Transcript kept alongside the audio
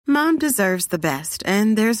Mom deserves the best,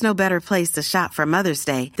 and there's no better place to shop for Mother's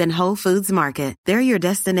Day than Whole Foods Market. They're your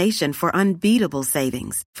destination for unbeatable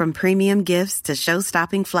savings, from premium gifts to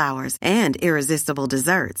show-stopping flowers and irresistible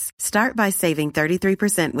desserts. Start by saving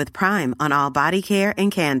 33% with Prime on all body care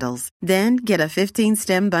and candles. Then get a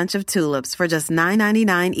 15-stem bunch of tulips for just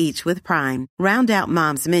 $9.99 each with Prime. Round out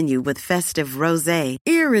Mom's menu with festive rosé,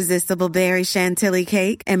 irresistible berry chantilly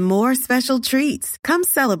cake, and more special treats. Come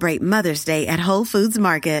celebrate Mother's Day at Whole Foods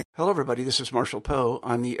Market. Hello, everybody. This is Marshall Poe.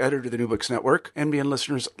 I'm the editor of the New Books Network. NBN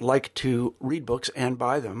listeners like to read books and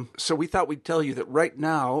buy them. So we thought we'd tell you that right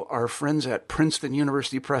now, our friends at Princeton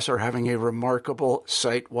University Press are having a remarkable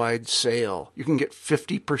site-wide sale. You can get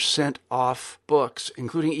 50% off books,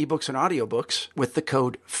 including ebooks and audiobooks, with the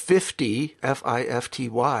code 50,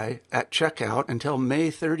 F-I-F-T-Y, at checkout until May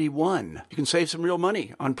 31. You can save some real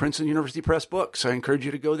money on Princeton University Press books. I encourage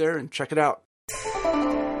you to go there and check it out.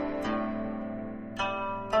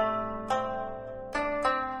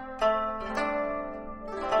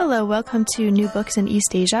 Hello, welcome to New Books in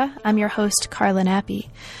East Asia. I'm your host, Carla Nappi.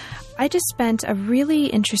 I just spent a really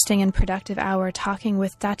interesting and productive hour talking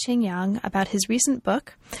with Da-Ching Yang about his recent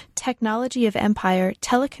book, Technology of Empire,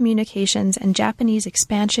 Telecommunications and Japanese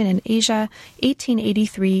Expansion in Asia,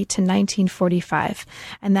 1883 to 1945.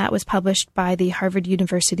 And that was published by the Harvard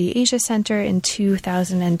University Asia Center in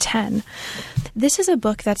 2010. This is a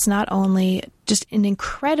book that's not only just an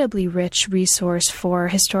incredibly rich resource for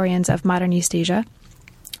historians of modern East Asia,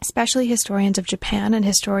 especially historians of Japan and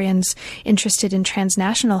historians interested in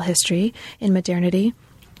transnational history in modernity,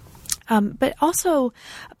 but also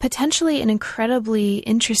potentially an incredibly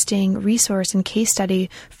interesting resource and case study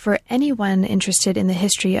for anyone interested in the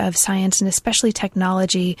history of science and especially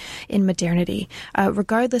technology in modernity,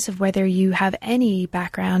 regardless of whether you have any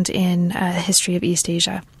background in history of East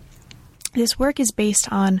Asia. This work is based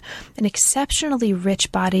on an exceptionally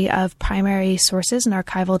rich body of primary sources and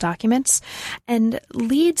archival documents and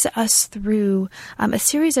leads us through a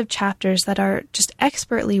series of chapters that are just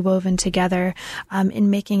expertly woven together in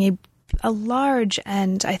making a large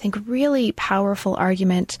and I think really powerful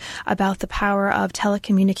argument about the power of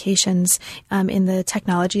telecommunications in the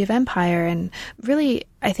technology of empire, and really,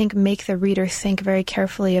 I think, make the reader think very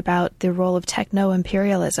carefully about the role of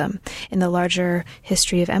techno-imperialism in the larger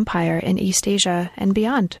history of empire in East Asia and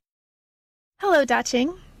beyond. Hello,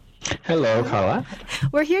 Da-Ching. Hello, Carla.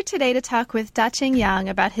 We're here today to talk with Da-Ching Yang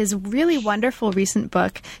about his really wonderful recent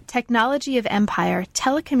book, Technology of Empire,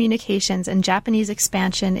 Telecommunications and Japanese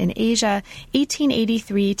Expansion in Asia,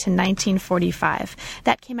 1883 to 1945.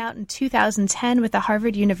 That came out in 2010 with the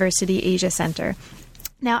Harvard University Asia Center.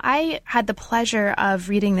 Now, I had the pleasure of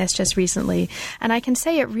reading this just recently, and I can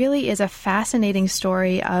say it really is a fascinating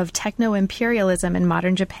story of techno-imperialism in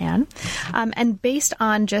modern Japan. And based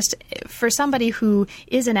on just, for somebody who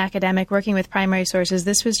is an academic working with primary sources,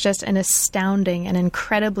 this was just an astounding and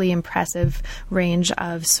incredibly impressive range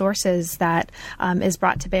of sources that is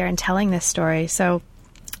brought to bear in telling this story. So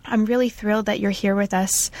I'm really thrilled that you're here with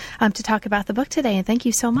us to talk about the book today, and thank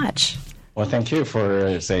you so much. Well, thank you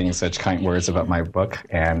for saying such kind words about my book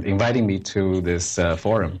and inviting me to this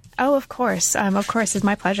forum. Oh, of course. It's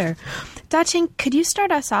my pleasure. Da-Ching, could you start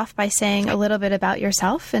us off by saying a little bit about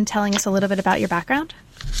yourself and telling us a little bit about your background?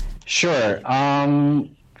 Sure.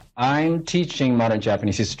 I'm teaching modern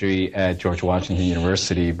Japanese history at George Washington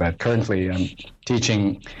University, but currently I'm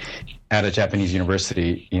teaching at a Japanese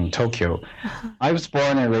university in Tokyo. Uh-huh. I was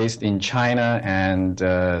born and raised in China and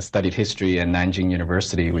studied history at Nanjing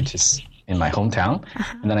University, which is in my hometown.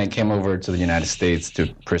 Uh-huh. And then I came over to the United States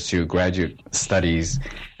to pursue graduate studies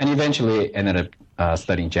and eventually ended up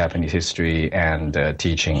studying Japanese history and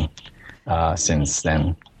teaching since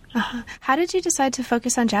then. Uh-huh. How did you decide to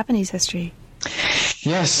focus on Japanese history?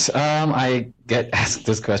 Yes, I get asked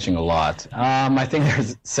this question a lot. I think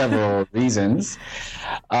there's several reasons.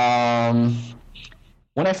 When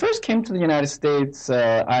I first came to the United States,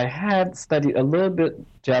 I had studied a little bit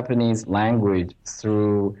Japanese language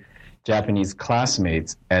through Japanese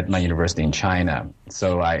classmates at my university in China.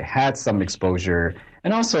 So I had some exposure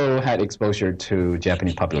and also had exposure to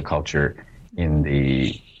Japanese popular culture in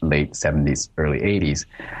the late 70s, early 80s.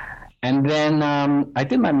 And then I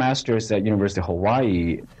did my master's at University of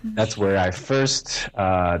Hawaii. That's where I first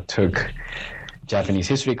took Japanese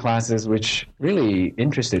history classes, which really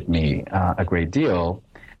interested me a great deal.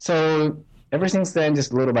 So ever since then,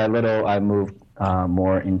 just little by little, I moved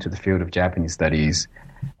more into the field of Japanese studies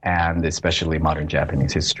and especially modern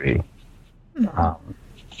Japanese history.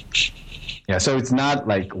 So it's not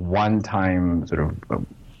like one-time sort of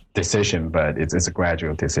decision, but it's a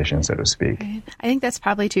gradual decision, so to speak. Right. I think that's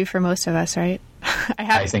probably true for most of us, right?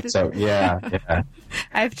 I think so. Yeah.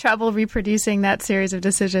 I have trouble reproducing that series of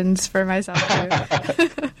decisions for myself too.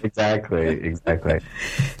 Exactly.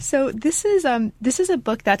 So this is a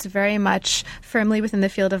book that's very much firmly within the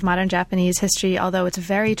field of modern Japanese history, although it's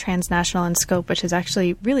very transnational in scope, which is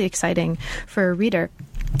actually really exciting for a reader.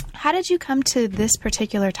 How did you come to this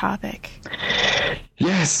particular topic?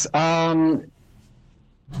 Yes.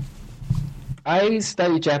 I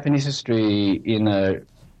studied Japanese history in a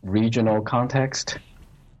regional context.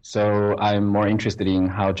 So I'm more interested in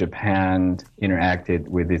how Japan interacted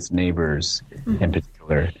with its neighbors in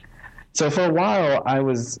particular. So for a while, I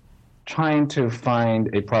was trying to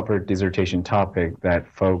find a proper dissertation topic that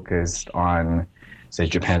focused on, say,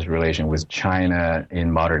 Japan's relation with China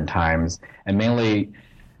in modern times, and mainly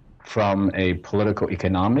from a political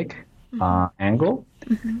economic angle.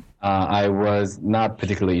 I was not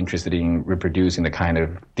particularly interested in reproducing the kind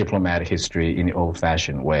of diplomatic history in the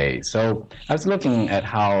old-fashioned way. So I was looking at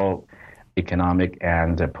how economic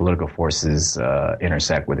and political forces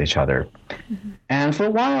intersect with each other. And for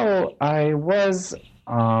a while, I was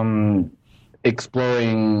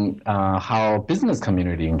exploring how business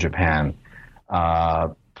community in Japan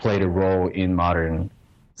played a role in modern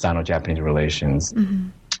Sino-Japanese relations.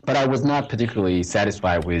 But I was not particularly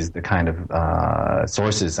satisfied with the kind of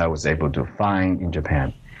sources I was able to find in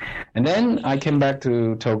Japan. And then I came back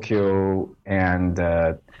to Tokyo and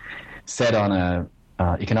sat on an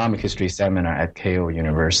economic history seminar at Keio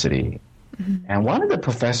University. And one of the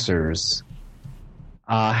professors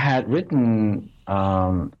had written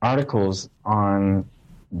articles on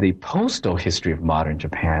the postal history of modern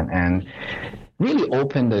Japan and really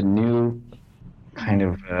opened a new kind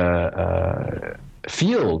of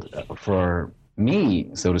field for me,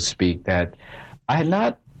 so to speak, that I had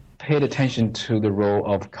not paid attention to the role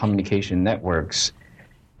of communication networks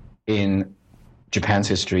in Japan's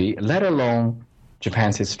history, let alone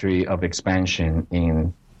Japan's history of expansion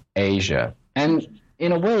in Asia. And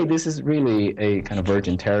in a way, this is really a kind of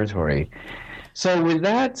virgin territory. So with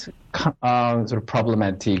that sort of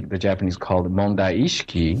problematic, the Japanese call it mondai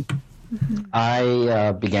ishiki,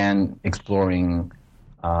 I began exploring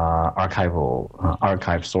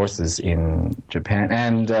archive sources in Japan,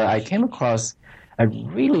 and I came across a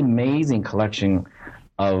really amazing collection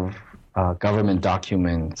of government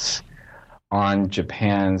documents on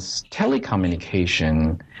Japan's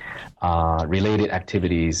telecommunication related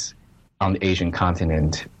activities on the Asian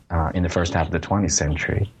continent in the first half of the 20th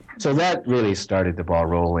century. So that really started the ball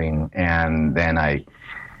rolling, and then I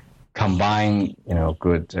combined,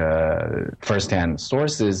 good first-hand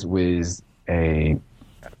sources with a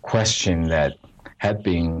question that had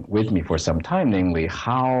been with me for some time, namely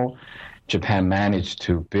how Japan managed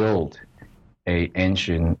to build an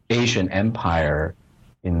ancient Asian empire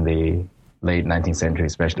in the late 19th century,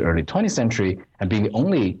 especially early 20th century, and being the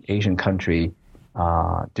only Asian country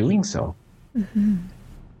doing so.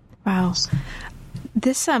 Wow.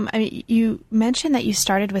 This, you mentioned that you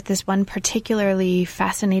started with this one particularly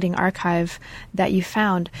fascinating archive that you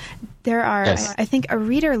found. There are, yes. I think, a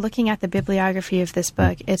reader looking at the bibliography of this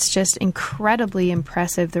book, it's just incredibly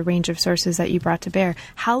impressive, the range of sources that you brought to bear.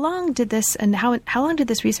 How long did this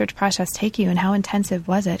research process take you, and how intensive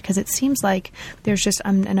was it? Because it seems like there's just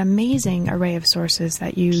an amazing array of sources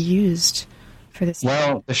that you used for this.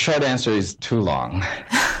 Well, the short answer is too long.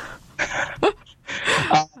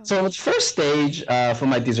 So the first stage for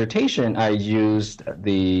my dissertation, I used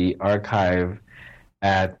the archive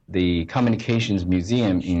at the Communications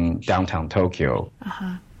Museum in downtown Tokyo.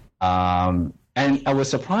 And I was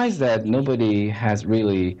surprised that nobody has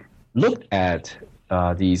really looked at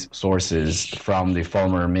these sources from the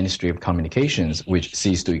former Ministry of Communications, which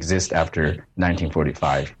ceased to exist after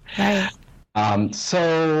 1945. Right.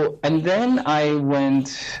 And then I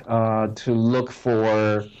went to look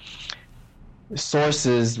for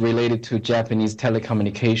sources related to Japanese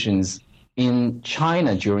telecommunications in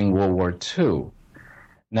China during World War II.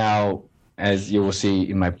 Now, as you will see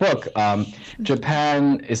in my book,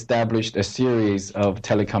 Japan established a series of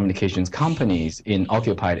telecommunications companies in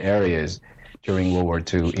occupied areas during World War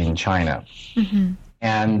II in China.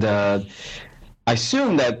 And I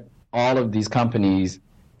assume that all of these companies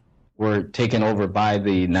were taken over by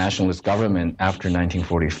the nationalist government after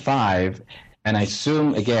 1945. And I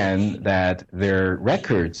assume, again, that their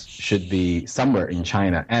records should be somewhere in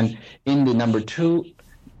China. And in the number 2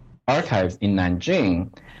 archives in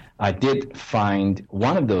Nanjing, I did find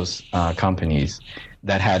one of those companies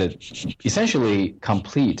that had an essentially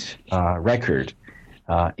complete record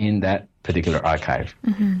in that particular archive.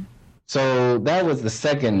 So that was the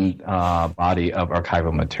second body of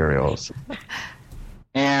archival materials.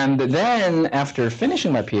 And then after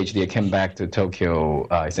finishing my PhD, I came back to Tokyo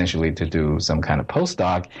essentially to do some kind of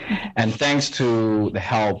postdoc. And thanks to the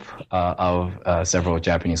help of several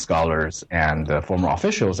Japanese scholars and former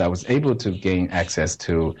officials, I was able to gain access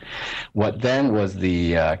to what then was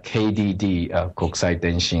the KDD, Kokusai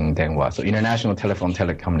Denshin Denwa, so International Telephone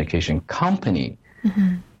Telecommunication Company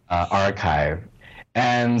archive.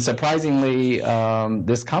 And surprisingly,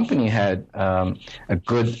 this company had a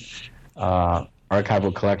good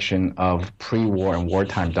archival collection of pre-war and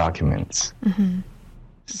wartime documents.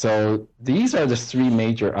 So these are the three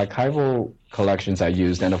major archival collections I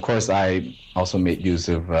used. And of course, I also made use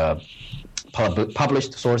of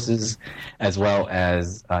published sources as well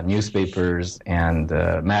as newspapers and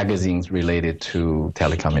magazines related to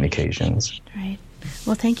telecommunications. Right.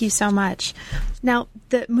 Well, thank you so much. Now,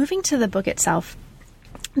 moving to the book itself,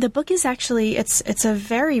 the book is actually, it's a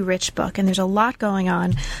very rich book, and there's a lot going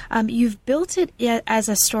on. You've built it as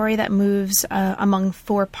a story that moves among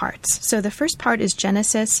four parts. So the first part is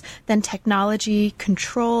Genesis, then technology,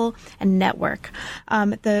 control, and network.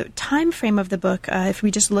 The time frame of the book, if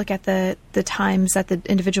we just look at the times that the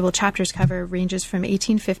individual chapters cover, ranges from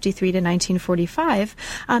 1853 to 1945.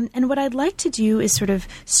 And what I'd like to do is sort of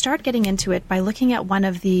start getting into it by looking at one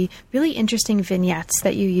of the really interesting vignettes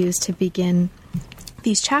that you use to begin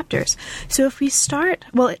these chapters. So if we start,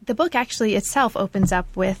 well, the book actually itself opens up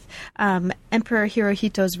with Emperor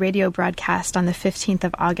Hirohito's radio broadcast on the 15th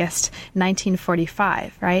of August,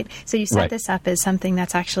 1945, right? So you set this up as something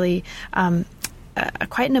that's actually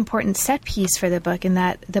quite an important set piece for the book, in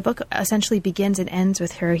that the book essentially begins and ends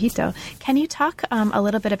with Hirohito. Can you talk a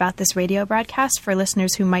little bit about this radio broadcast for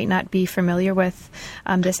listeners who might not be familiar with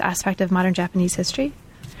this aspect of modern Japanese history?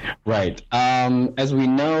 Right. As we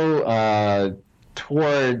know,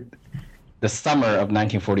 toward the summer of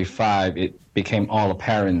 1945, it became all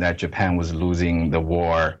apparent that Japan was losing the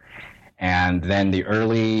war. And then the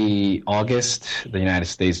early August, the United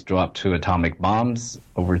States dropped 2 atomic bombs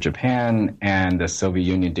over Japan, and the Soviet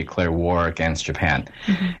Union declared war against Japan.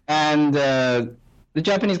 And the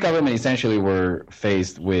Japanese government essentially were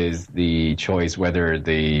faced with the choice whether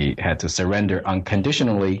they had to surrender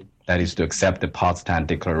unconditionally, that is to accept the Potsdam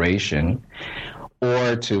Declaration,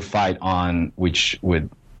 or to fight on, which would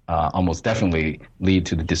almost definitely lead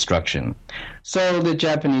to the destruction. So the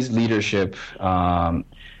Japanese leadership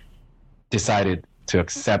decided to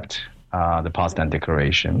accept the Potsdam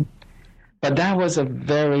Declaration. But that was a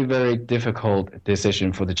very, very difficult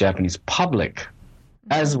decision for the Japanese public,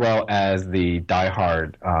 as well as the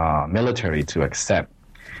diehard military to accept.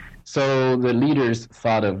 So the leaders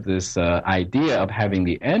thought of this idea of having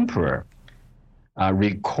the emperor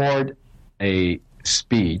record a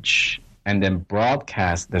speech and then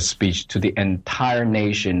broadcast the speech to the entire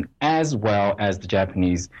nation, as well as the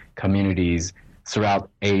Japanese communities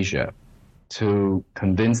throughout Asia, to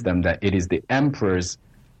convince them that it is the emperor's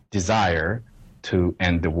desire to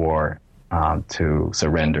end the war, to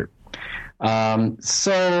surrender.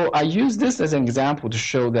 So I use this as an example to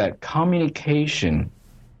show that communication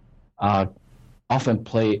often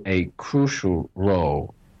play a crucial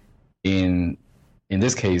role in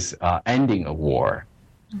this case, ending a war.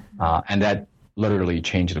 And that literally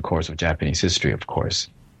changed the course of Japanese history, of course.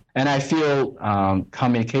 And I feel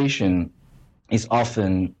communication is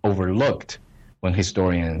often overlooked when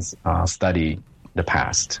historians study the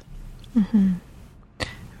past.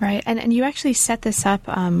 Right. And you actually set this up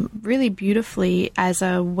really beautifully as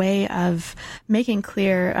a way of making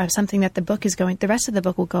clear something that the rest of the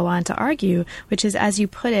book will go on to argue, which is, as you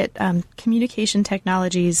put it, communication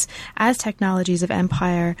technologies as technologies of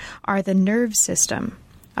empire are the nerve system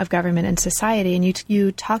of government and society. And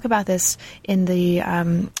you talk about this in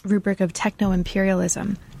the rubric of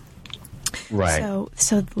techno-imperialism. Right.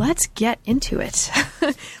 So let's get into it.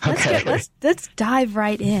 Let's dive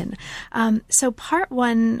right in. So part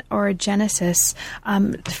one, or Genesis,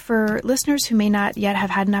 for listeners who may not yet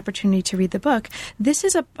have had an opportunity to read the book, this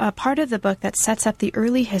is a part of the book that sets up the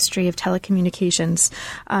early history of telecommunications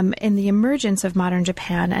in the emergence of modern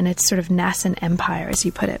Japan and its sort of nascent empire, as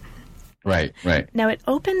you put it. Right. Now, it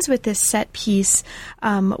opens with this set piece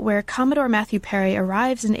where Commodore Matthew Perry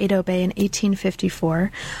arrives in Edo Bay in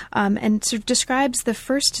 1854 and sort of describes the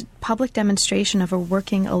first public demonstration of a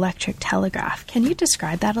working electric telegraph. Can you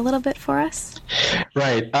describe that a little bit for us?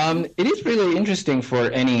 Right. It is really interesting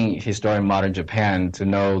for any historian of modern Japan to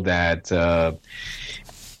know that, the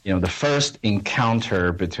first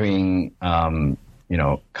encounter between,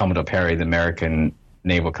 Commodore Perry, the American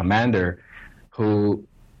naval commander, who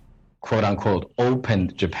quote-unquote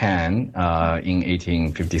opened Japan in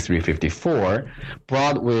 1853-54,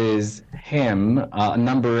 brought with him a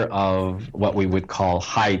number of what we would call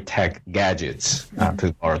high-tech gadgets,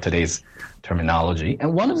 to borrow today's terminology.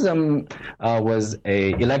 And one of them was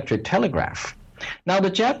a electric telegraph. Now, the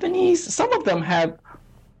Japanese, some of them had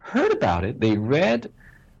heard about it. They read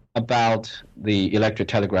about the electric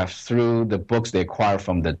telegraph through the books they acquired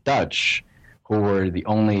from the Dutch, who were the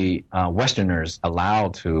only Westerners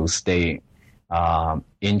allowed to stay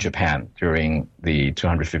in Japan during the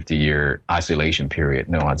 250-year isolation period,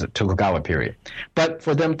 known as the Tokugawa period. But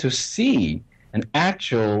for them to see an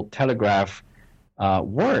actual telegraph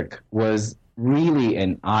work was really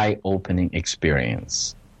an eye-opening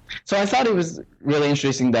experience. So I thought it was really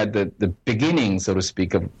interesting that the beginning, so to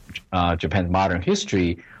speak, of Japan's modern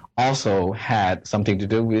history also had something to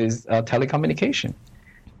do with telecommunication.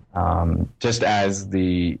 Just as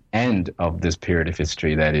the end of this period of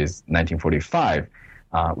history, that is 1945,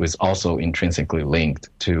 was also intrinsically linked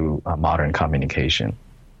to modern communication.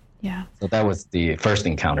 Yeah. So that was the first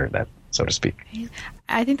encounter, that, so to speak.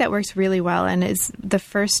 I think that works really well, and is the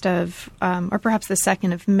first of, or perhaps the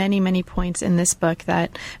second of many, many points in this book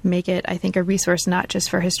that make it, I think, a resource not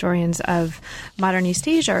just for historians of modern East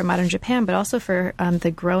Asia or modern Japan, but also for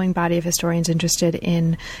the growing body of historians interested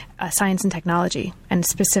in science and technology, and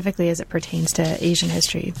specifically as it pertains to Asian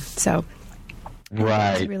history. So,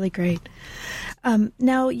 right, it's really great.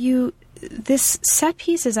 Now, this set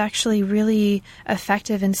piece is actually really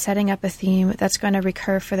effective in setting up a theme that's going to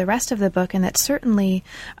recur for the rest of the book, and that certainly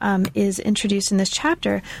is introduced in this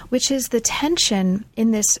chapter, which is the tension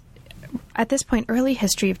in this, at this point, early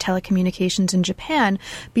history of telecommunications in Japan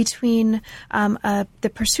between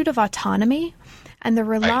the pursuit of autonomy and the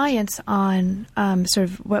reliance on sort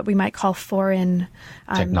of what we might call foreign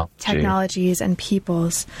technologies and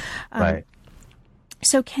peoples. Right.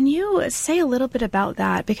 So can you say a little bit about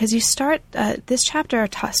that? Because you start, this chapter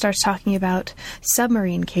starts talking about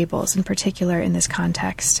submarine cables in particular in this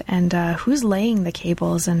context, and who's laying the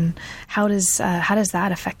cables, and how does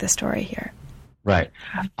that affect the story here? Right.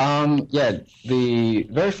 The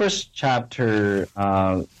very first chapter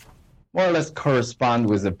more or less correspond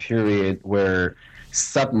with a period where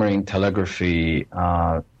submarine telegraphy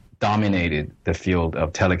dominated the field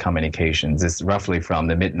of telecommunications. It's roughly from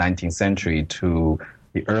the mid-19th century to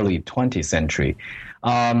the early 20th century.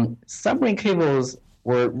 Submarine cables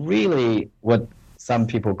were really what some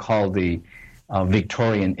people call the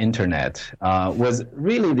Victorian internet, was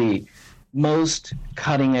really the most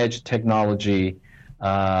cutting-edge technology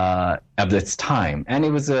of its time. And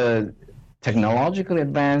it was technologically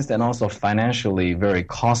advanced and also financially very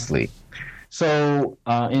costly. So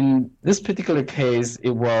in this particular case, it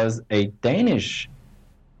was a Danish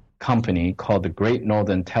company called the Great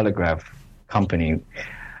Northern Telegraph Company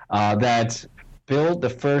that built the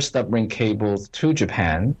first submarine cables to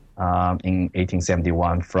Japan in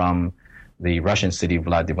 1871 from the Russian city of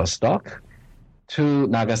Vladivostok to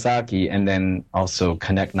Nagasaki, and then also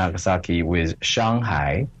connect Nagasaki with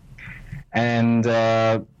Shanghai. And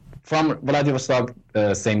from Vladivostok,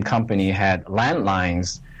 the same company had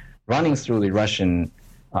landlines running through the Russian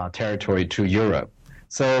territory to Europe.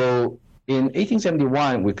 So in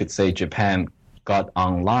 1871, we could say Japan got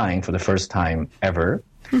online for the first time ever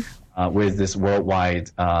with this worldwide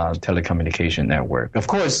telecommunication network. Of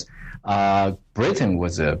course, Britain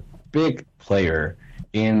was a big player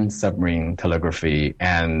in submarine telegraphy,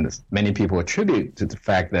 and many people attribute to the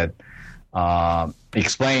fact that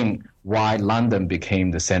explain why London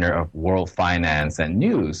became the center of world finance and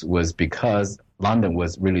news was because London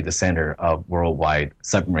was really the center of worldwide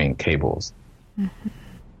submarine cables. Mm-hmm.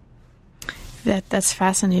 That's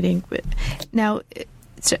fascinating. Now,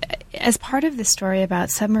 so as part of the story about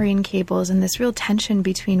submarine cables and this real tension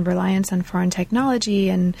between reliance on foreign technology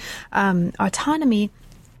and autonomy,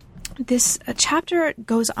 this chapter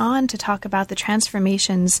goes on to talk about the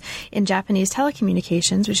transformations in Japanese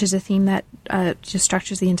telecommunications, which is a theme that just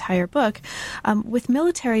structures the entire book, with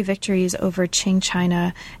military victories over Qing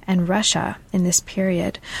China and Russia in this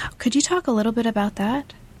period. Could you talk a little bit about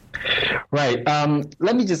that? Right.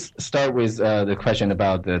 Let me just start with the question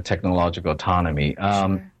about the technological autonomy.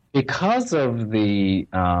 Sure. Because of the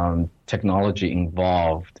technology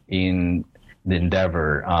involved in the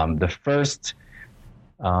endeavor, the first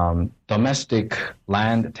domestic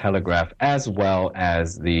land telegraph as well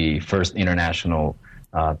as the first international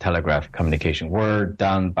telegraph communication were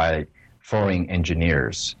done by foreign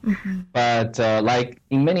engineers. Mm-hmm. But like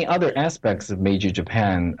in many other aspects of Meiji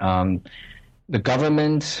Japan, the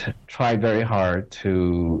government tried very hard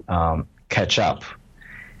to catch up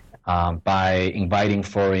by inviting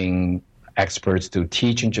foreign experts to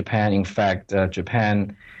teach in Japan. In fact, Japan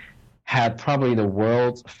had probably the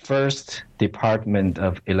world's first department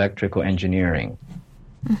of electrical engineering.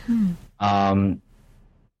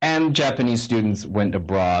 And Japanese students went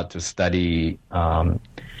abroad to study.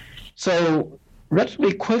 So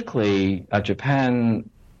relatively quickly, Japan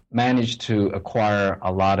managed to acquire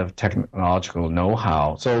a lot of technological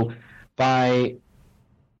know-how. So by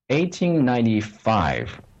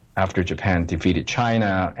 1895, after Japan defeated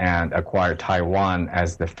China and acquired Taiwan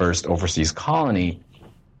as the first overseas colony,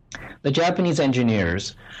 the Japanese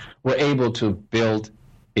engineers were able to build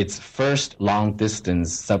its first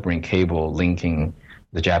long-distance submarine cable linking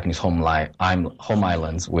the Japanese home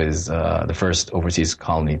islands with the first overseas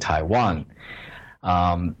colony, Taiwan.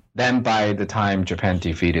 Then by the time Japan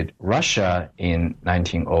defeated Russia in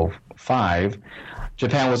 1905,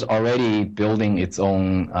 Japan was already building its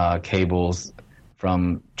own cables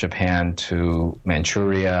from Japan to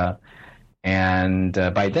Manchuria. And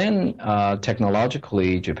by then,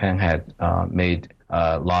 technologically, Japan had made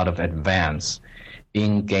a lot of advance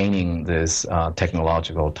in gaining this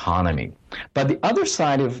technological autonomy. But the other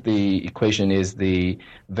side of the equation is the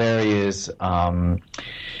various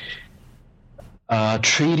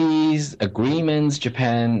treaties, agreements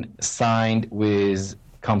Japan signed with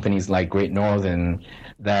companies like Great Northern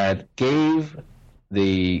that gave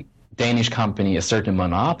the Danish company a certain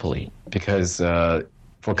monopoly, because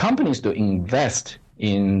for companies to invest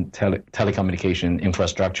in telecommunication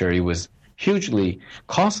infrastructure, it was hugely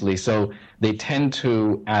costly. So they tend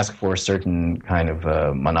to ask for a certain kind of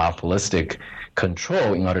monopolistic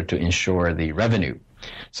control in order to ensure the revenue.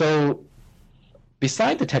 So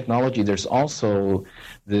beside the technology, there's also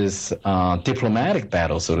this diplomatic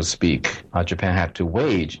battle, so to speak, Japan had to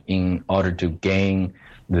wage in order to gain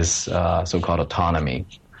this so-called autonomy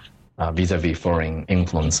vis-a-vis foreign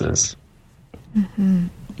influences. Mm-hmm.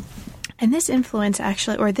 And this influence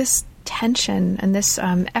actually, or this tension and this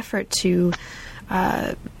effort to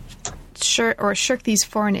shirk these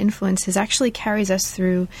foreign influences actually carries us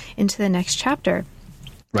through into the next chapter.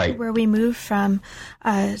 Right. Where we move from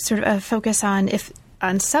sort of a focus on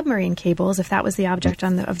submarine cables, if that was the object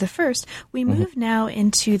of the first, we move now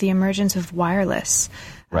into the emergence of wireless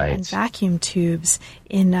and vacuum tubes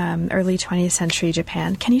in early 20th century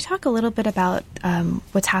Japan. Can you talk a little bit about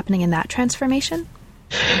what's happening in that transformation?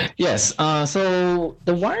 Yes. So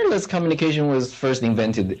the wireless communication was first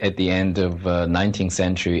invented at the end of 19th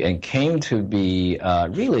century and came to be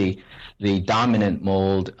really the dominant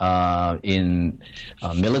mode in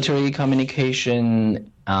military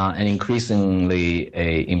communication and increasingly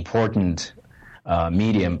an important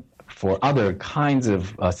medium for other kinds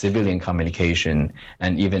of civilian communication,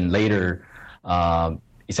 and even later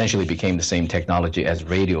essentially became the same technology as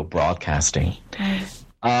radio broadcasting.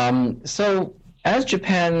 So as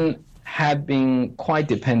Japan had been quite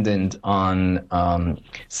dependent on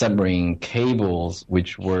submarine cables,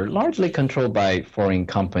 which were largely controlled by foreign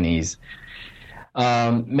companies,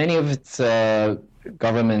 many of its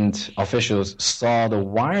government officials saw the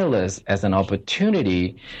wireless as an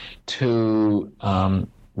opportunity to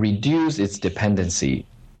reduce its dependency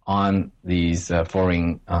on these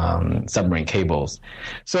foreign submarine cables.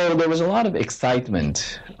 So there was a lot of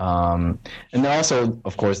excitement. And also,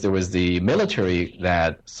 of course, there was the military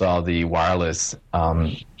that saw the wireless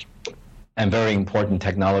and very important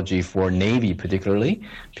technology for Navy particularly,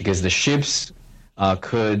 because the ships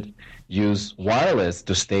could use wireless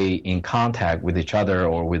to stay in contact with each other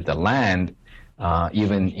or with the land,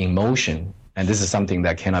 even in motion. And this is something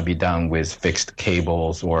that cannot be done with fixed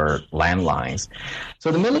cables or landlines.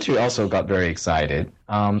 So the military also got very excited.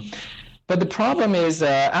 But the problem is,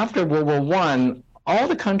 after World War I, all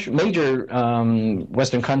the major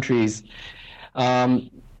Western countries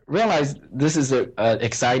realized this is an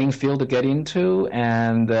exciting field to get into,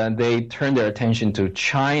 and they turned their attention to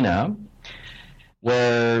China,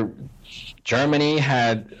 where Germany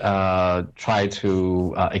had tried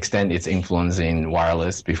to extend its influence in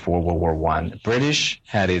wireless before World War I. British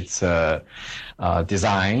had its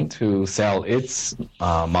design to sell its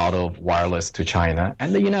model of wireless to China.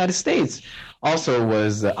 And the United States also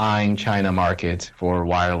was eyeing China market for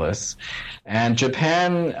wireless. And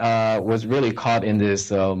Japan was really caught in this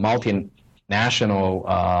multinational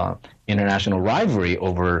international rivalry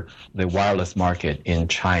over the wireless market in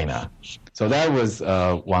China. So that was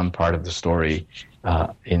one part of the story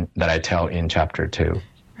that I tell in Chapter 2.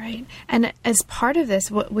 Right. And as part of this,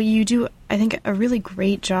 what you do, I think, a really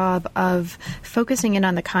great job of focusing in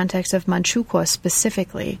on the context of Manchukuo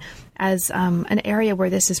specifically as an area where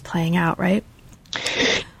this is playing out, right?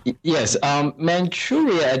 Yes,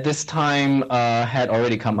 Manchuria at this time had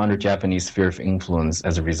already come under Japanese sphere of influence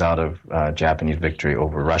as a result of Japanese victory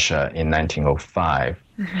over Russia in 1905.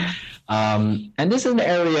 And this is an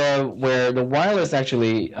area where the wireless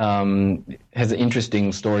actually has an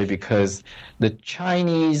interesting story because the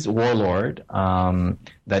Chinese warlord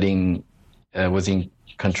that was in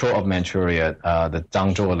control of Manchuria, the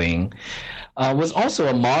Zhang Zhuoling, was also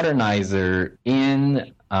a modernizer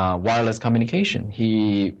in wireless communication.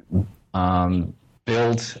 He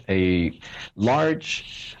built a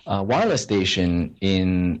large wireless station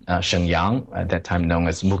in Shenyang, at that time known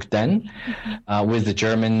as Mukden, with the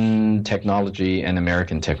German technology and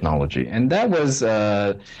American technology. And that was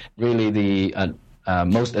really the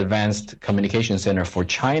most advanced communication center for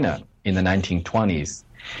China in the 1920s.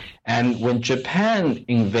 And when Japan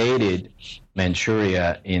invaded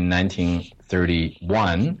Manchuria in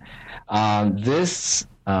 1931, this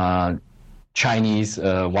Chinese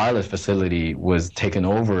wireless facility was taken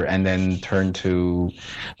over and then turned to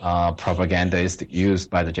propagandistic use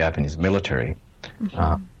by the Japanese military.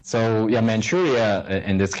 So Manchuria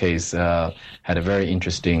in this case had a very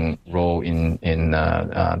interesting role in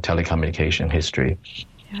telecommunication history.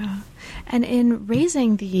 Yeah. And in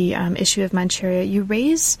raising the issue of Manchuria, you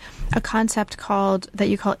raise a concept that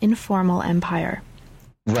you call informal empire.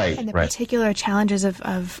 Right, and the particular challenges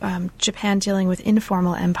of Japan dealing with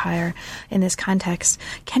informal empire in this context.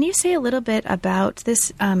 Can you say a little bit about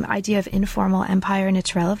this idea of informal empire and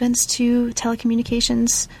its relevance to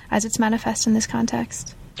telecommunications as it's manifest in this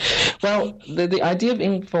context? Well, the idea of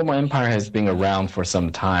informal empire has been around for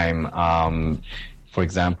some time. For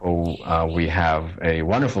example, we have a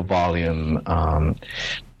wonderful volume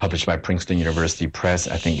published by Princeton University Press,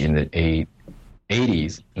 I think in the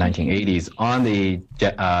 1980s, on the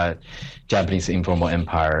Japanese informal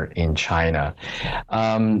empire in China.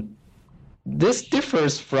 This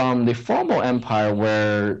differs from the formal empire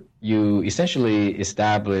where you essentially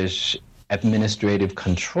establish administrative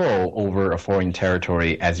control over a foreign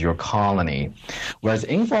territory as your colony, whereas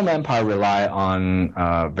informal empire rely on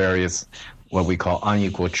various what we call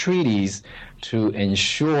unequal treaties to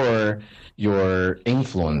ensure your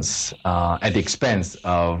influence at the expense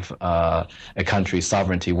of a country's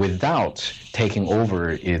sovereignty without taking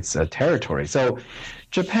over its territory. So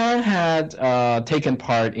Japan had taken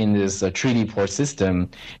part in this treaty port system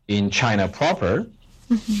in China proper.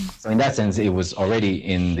 So in that sense, it was already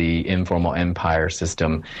in the informal empire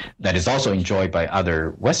system that is also enjoyed by other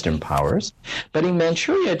Western powers. But in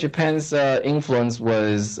Manchuria, Japan's influence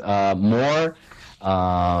was more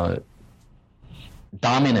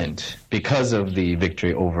dominant because of the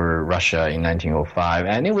victory over Russia in 1905.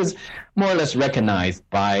 And it was more or less recognized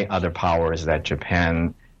by other powers that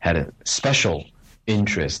Japan had a special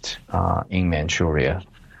interest in Manchuria.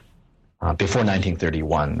 Before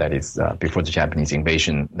 1931, that is, before the Japanese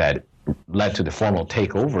invasion that led to the formal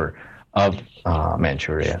takeover of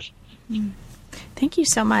Manchuria. Thank you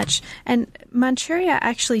so much. And Manchuria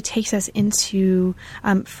actually takes us into,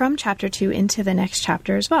 from Chapter 2 into the next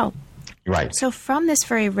chapter as well. Right. So from this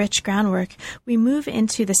very rich groundwork, we move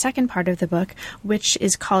into the second part of the book, which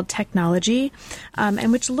is called Technology,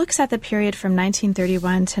 and which looks at the period from 1931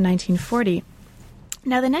 to 1940.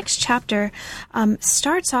 Now, the next chapter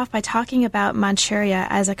starts off by talking about Manchuria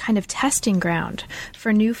as a kind of testing ground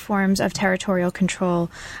for new forms of territorial control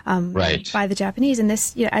by the Japanese. And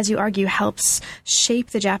this, as you argue, helps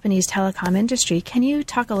shape the Japanese telecom industry. Can you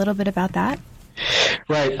talk a little bit about that?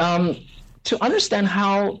 Right. To understand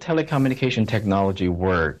how telecommunication technology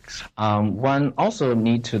works, one also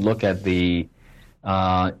need to look at the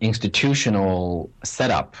institutional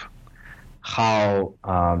setup, how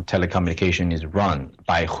telecommunication is run,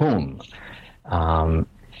 by whom,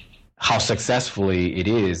 how successfully it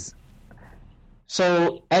is.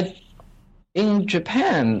 So in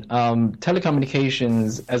Japan,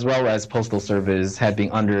 telecommunications as well as postal service had been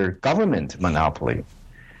under government monopoly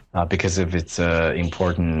because of its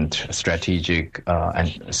important strategic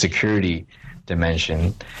and security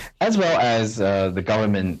dimension, as well as the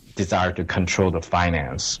government desire to control the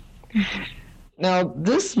finance. Mm-hmm. Now,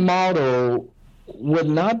 this model would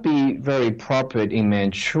not be very appropriate in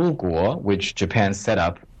Manchukuo, which Japan set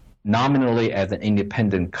up nominally as an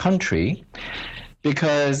independent country,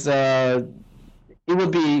 because it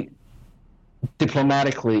would be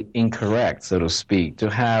diplomatically incorrect, so to speak, to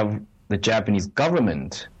have the Japanese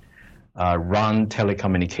government run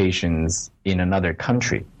telecommunications in another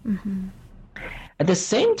country. Mm-hmm. At the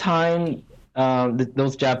same time,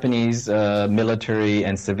 those Japanese military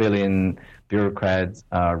and civilian bureaucrats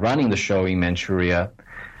running the show in Manchuria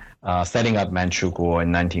setting up Manchukuo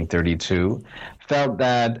in 1932, felt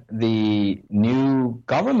that the new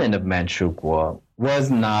government of Manchukuo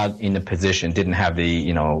was not in a position, didn't have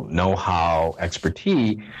the know-how,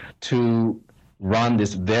 expertise to run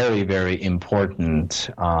this very, very important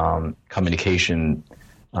communication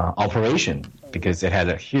operation, because it had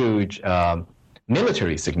a huge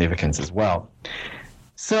military significance as well.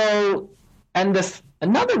 So, and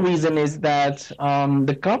another reason is that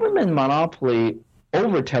the government monopoly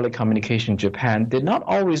over telecommunication in Japan did not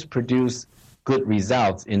always produce good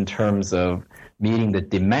results in terms of meeting the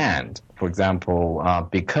demand. For example,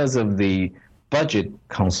 because of the budget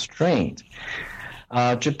constraint,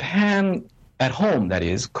 Japan at home, that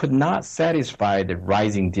is, could not satisfy the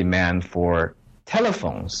rising demand for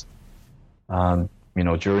telephones.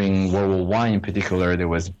 During World War I in particular, there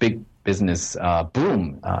was big business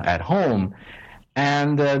boom at home,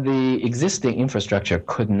 and the existing infrastructure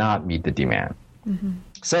could not meet the demand. Mm-hmm.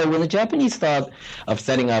 So when the Japanese thought of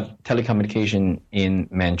setting up telecommunication in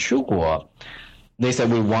Manchukuo, they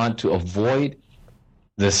said, we want to avoid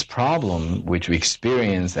this problem which we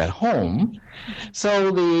experience at home.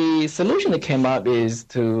 So the solution that came up is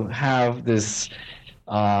to have this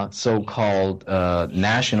so-called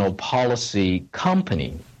national policy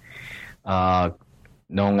company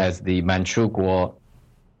known as the Manchuria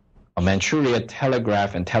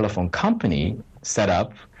Telegraph and Telephone Company set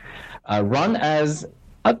up, run as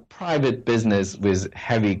a private business with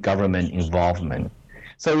heavy government involvement.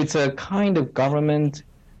 So it's a kind of government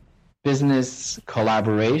business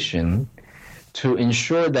collaboration to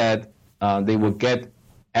ensure that they will get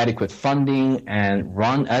adequate funding and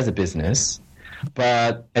run as a business,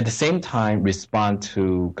 but at the same time respond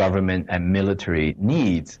to government and military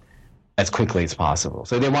needs as quickly as possible.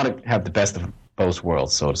 So they want to have the best of both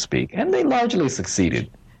worlds, so to speak. And they largely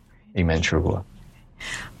succeeded in Manchukuo.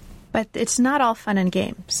 But it's not all fun and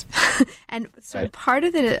games. And so right. part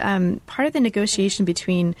of the negotiation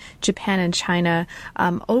between Japan and China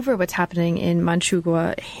over what's happening in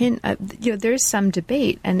Manchukuo, there's some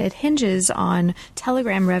debate, and it hinges on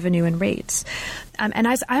telegram revenue and rates. And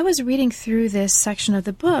as I was reading through this section of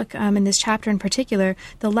the book, in this chapter in particular,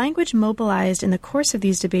 the language mobilized in the course of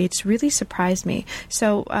these debates really surprised me.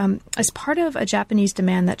 So as part of a Japanese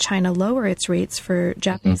demand that China lower its rates for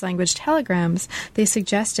Japanese language telegrams, they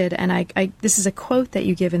suggested, and this is a quote that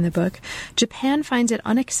you give in the book, Japan finds it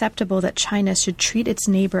unacceptable that China should treat its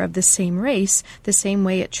neighbor of the same race the same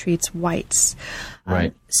way it treats whites.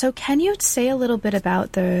 Right. So can you say a little bit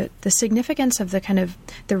about the significance of the kind of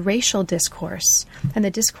the racial discourse and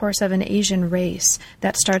the discourse of an Asian race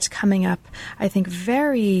that starts coming up, I think,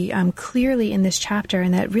 very clearly in this chapter,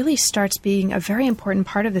 and that really starts being a very important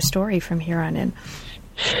part of the story from here on in?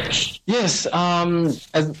 Yes.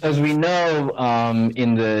 As we know,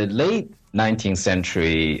 in the late 19th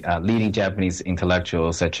century, leading Japanese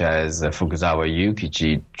intellectuals such as Fukuzawa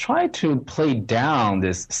Yukiji tried to play down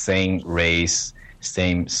this same race,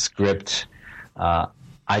 same script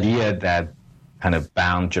idea that kind of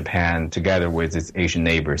bound Japan together with its Asian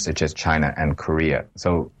neighbors such as China and Korea.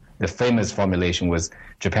 So the famous formulation was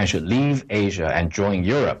Japan should leave Asia and join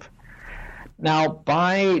Europe. Now,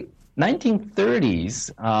 by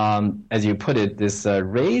 1930s, as you put it, this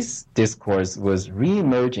race discourse was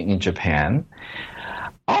re-emerging in Japan,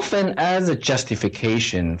 often as a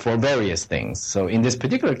justification for various things. So in this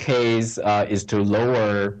particular case, is to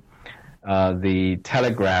lower the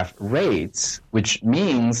telegraph rates, which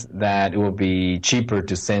means that it will be cheaper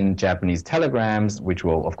to send Japanese telegrams, which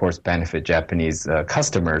will, of course, benefit Japanese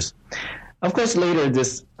customers. Of course, later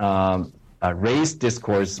this race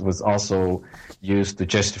discourse was also used to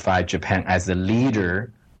justify Japan as the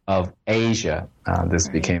leader of Asia. This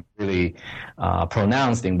became really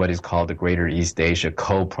pronounced in what is called the Greater East Asia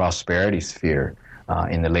co-prosperity sphere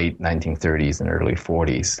in the late 1930s and early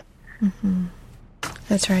 40s. Mm-hmm.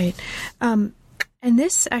 That's right. And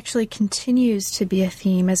this actually continues to be a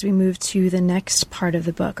theme as we move to the next part of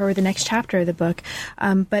the book, or the next chapter of the book,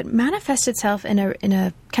 but manifests itself in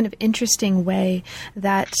a kind of interesting way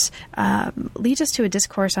that leads us to a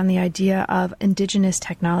discourse on the idea of indigenous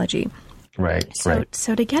technology. Right.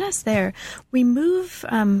 So to get us there, we move.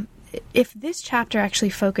 If this chapter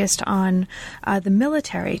actually focused on the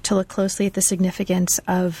military, to look closely at the significance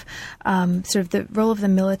of sort of the role of the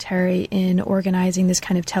military in organizing this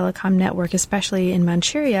kind of telecom network, especially in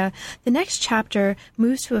Manchuria, the next chapter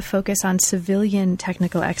moves to a focus on civilian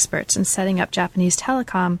technical experts and setting up Japanese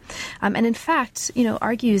telecom, and in fact,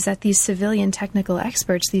 argues that these civilian technical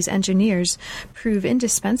experts, these engineers, prove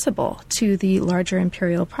indispensable to the larger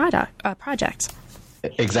imperial project.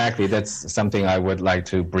 Exactly. That's something I would like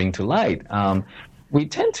to bring to light. we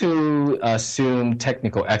tend to assume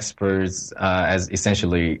technical experts as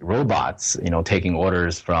essentially robots, taking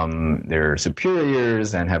orders from their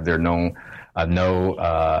superiors and have their no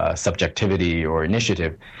subjectivity or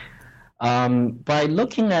initiative. By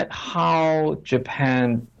looking at how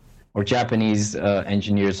Japan or Japanese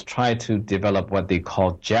engineers try to develop what they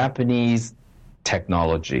call Japanese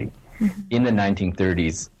technology in the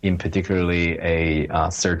 1930s, in particularly a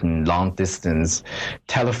certain long-distance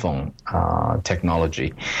telephone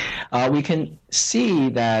technology, we can see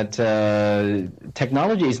that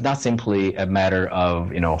technology is not simply a matter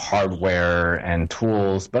of hardware and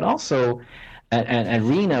tools, but also an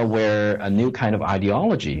arena where a new kind of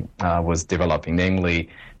ideology was developing. Namely,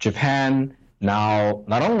 Japan now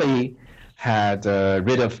not only had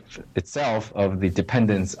rid of itself of the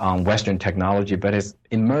dependence on Western technology, but has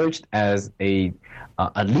emerged as a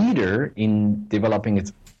leader in developing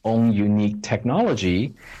its own unique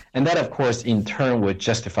technology. And that, of course, in turn would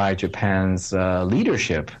justify Japan's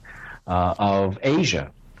leadership of Asia.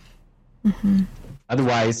 Mm-hmm.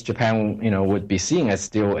 Otherwise, Japan, would be seen as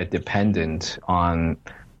still a dependent on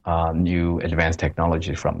new advanced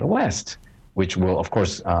technology from the West, which will, of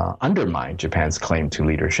course, undermine Japan's claim to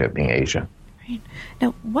leadership in Asia. Right.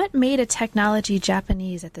 Now, what made a technology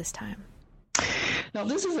Japanese at this time? Now,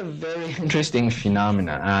 this is a very interesting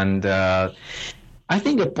phenomenon, and I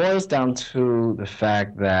think it boils down to the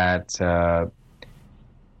fact that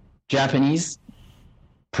Japanese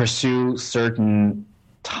pursue certain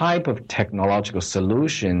type of technological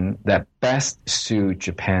solution that best suit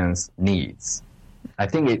Japan's needs. I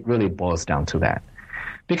think it really boils down to that.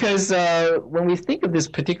 Because when we think of this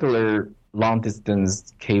particular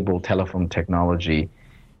long-distance cable telephone technology,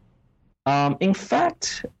 in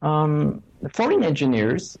fact, foreign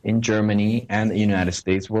engineers in Germany and the United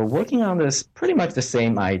States were working on this pretty much the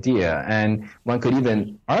same idea. And one could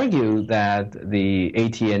even argue that the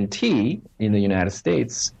AT&T in the United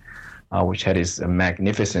States, which had its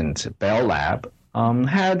magnificent Bell Lab,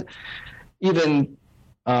 had even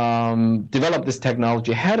developed this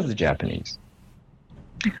technology ahead of the Japanese.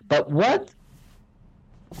 But what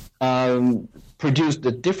produced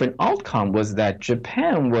a different outcome was that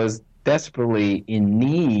Japan was desperately in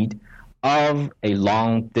need of a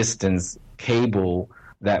long-distance cable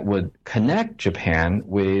that would connect Japan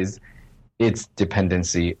with its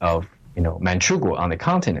dependency of, Manchukuo on the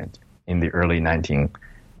continent in the early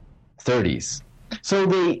 1930s. So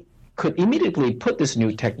they could immediately put this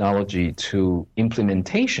new technology to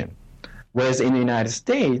implementation. Whereas in the United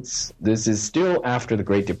States, this is still after the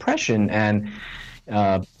Great Depression, and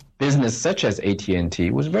business such as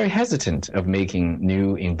AT&T was very hesitant of making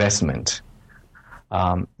new investment.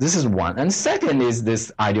 This is one. And second is this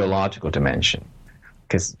ideological dimension.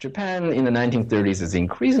 Because Japan in the 1930s is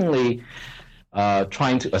increasingly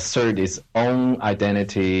trying to assert its own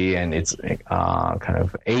identity and its kind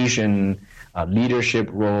of Asian leadership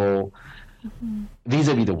role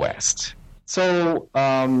vis-a-vis the West. So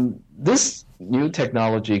this new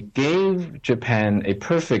technology gave Japan a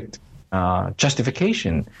perfect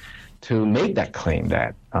justification to make that claim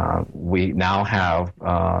that we now have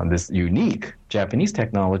this unique Japanese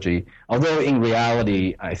technology, although in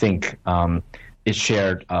reality, I think it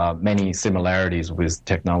shared many similarities with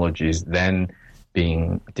technologies then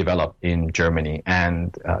being developed in Germany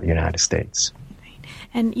and the United States.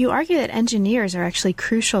 And you argue that engineers are actually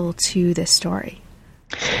crucial to this story.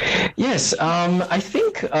 Yes, I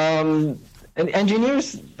think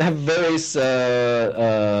engineers have various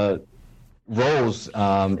roles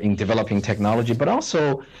in developing technology, but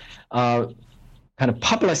also kind of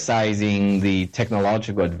publicizing the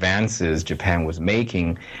technological advances Japan was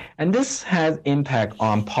making. And this has impact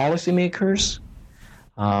on policymakers.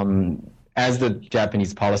 As the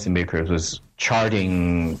Japanese policymakers was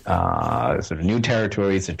charting sort of new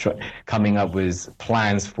territories, coming up with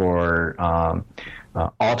plans for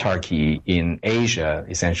autarky in Asia,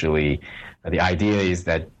 essentially, the idea is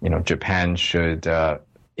that Japan should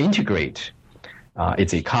integrate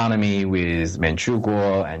its economy with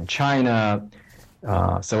Manchukuo and China,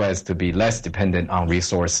 so as to be less dependent on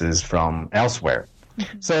resources from elsewhere.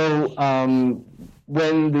 Mm-hmm. So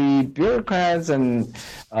when the bureaucrats and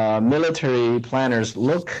military planners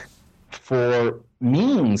look for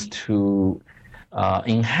means to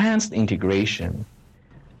enhance integration,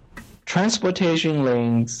 transportation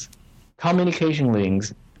links, communication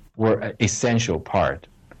links were an essential part.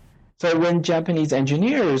 So when Japanese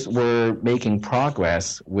engineers were making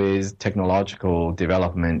progress with technological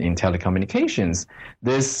development in telecommunications,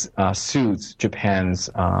 this suits Japan's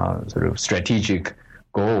sort of strategic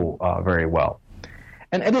goal very well.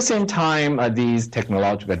 And at the same time, these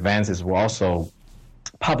technological advances were also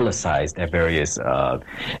publicized at various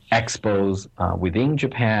expos within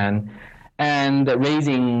Japan, and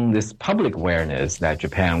raising this public awareness that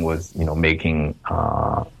Japan was, making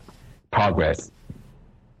progress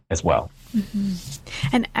as well.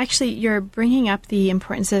 Mm-hmm. And actually, you're bringing up the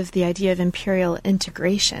importance of the idea of imperial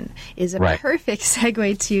integration is a perfect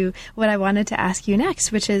segue to what I wanted to ask you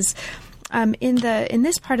next, which is in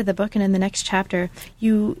this part of the book and in the next chapter,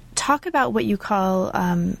 you talk about what you call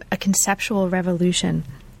a conceptual revolution.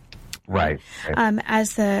 Right.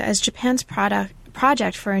 As Japan's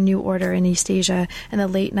project for a new order in East Asia in the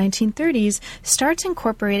late 1930s starts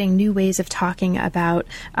incorporating new ways of talking about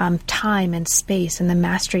time and space and the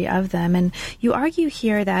mastery of them. And you argue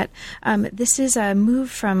here that this is a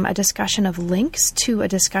move from a discussion of links to a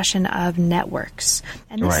discussion of networks.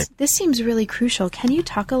 And this seems really crucial. Can you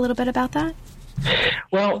talk a little bit about that?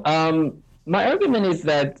 Well, my argument is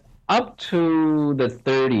that up to the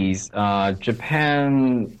 30s,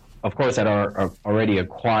 Japan, of course, had already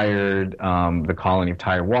acquired the colony of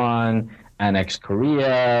Taiwan, annexed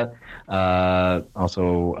Korea,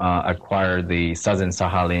 also acquired the Southern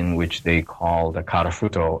Sakhalin, which they called the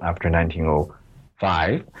Karafuto after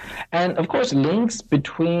 1905. And, of course, links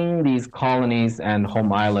between these colonies and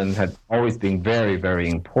home islands had always been very, very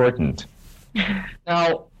important.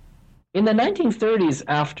 Now, in the 1930s,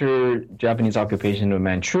 after Japanese occupation of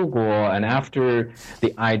Manchukuo, and after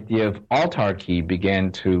the idea of autarky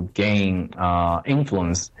began to gain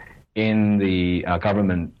influence in the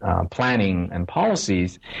government planning and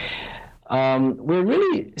policies, we're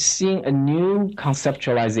really seeing a new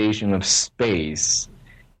conceptualization of space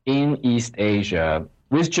in East Asia,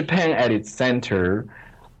 with Japan at its center,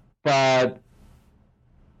 but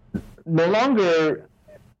no longer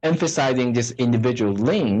emphasizing just individual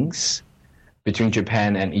links between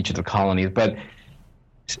Japan and each of the colonies, but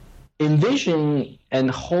envisioning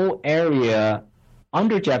a whole area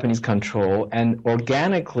under Japanese control and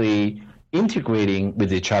organically integrating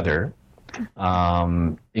with each other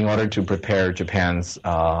in order to prepare Japan's sort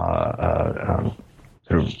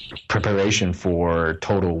of preparation for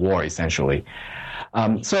total war, essentially.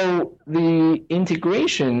 So the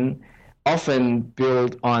integration often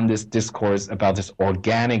build on this discourse about this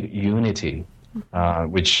organic unity,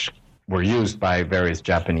 which were used by various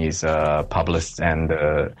Japanese publicists and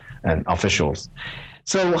officials.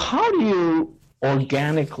 So how do you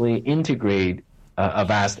organically integrate a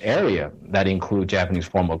vast area that include Japanese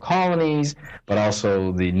former colonies, but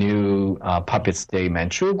also the new puppet state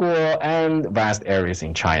Manchukuo and vast areas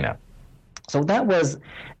in China? So that was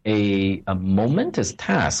a momentous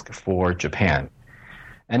task for Japan.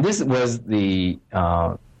 And this was the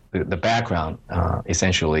background,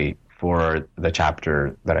 essentially, for the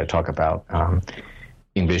chapter that I talk about,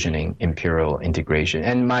 envisioning imperial integration.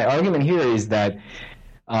 And my argument here is that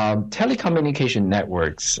telecommunication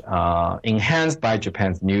networks, enhanced by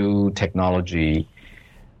Japan's new technology,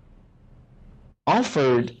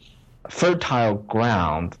 offered fertile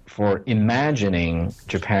ground for imagining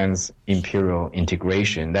Japan's imperial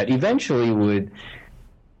integration that eventually would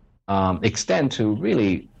extend to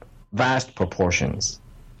really vast proportions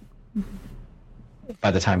by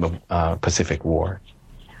the time of Pacific War.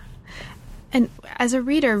 And as a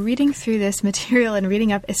reader, reading through this material and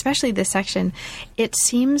reading up, especially this section, it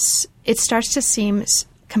starts to seem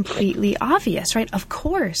completely obvious, right? Of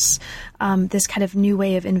course, this kind of new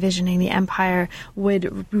way of envisioning the empire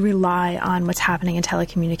would rely on what's happening in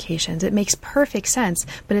telecommunications. It makes perfect sense,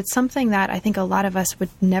 but it's something that I think a lot of us would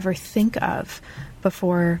never think of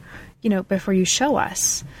before you show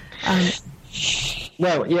us.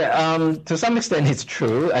 Well, yeah, to some extent it's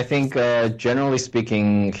true. I think generally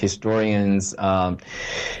speaking, historians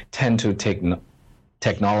tend to take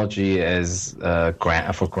technology as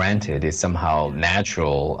for granted. It's somehow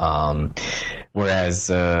natural, whereas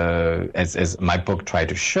as my book tried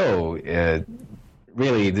to show,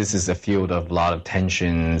 really this is a field of a lot of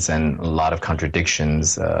tensions and a lot of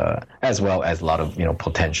contradictions, as well as a lot of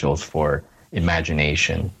potentials for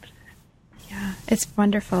imagination. Yeah, it's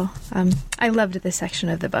wonderful. I loved this section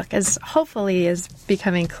of the book, as hopefully is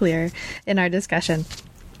becoming clear in our discussion.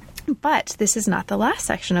 But this is not the last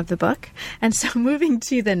section of the book. And so moving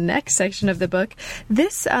to the next section of the book,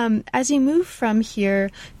 this, as you move from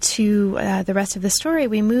here to the rest of the story,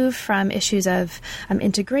 we move from issues of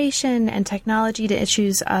integration and technology to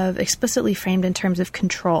issues of explicitly framed in terms of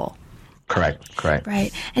control. Correct.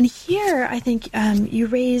 Right. And here, I think you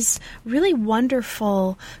raise really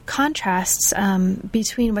wonderful contrasts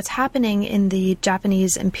between what's happening in the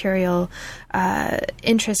Japanese imperial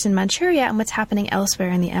interest in Manchuria and what's happening elsewhere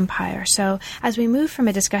in the empire. So as we move from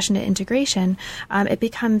a discussion to integration, it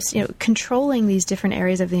becomes, controlling these different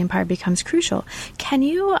areas of the empire becomes crucial. Can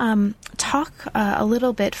you talk a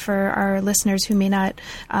little bit for our listeners who may not,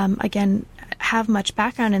 again, have much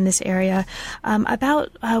background in this area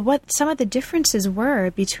about what some of the differences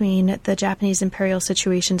were between the Japanese imperial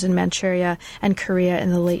situations in Manchuria and Korea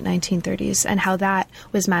in the late 1930s and how that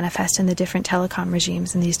was manifest in the different telecom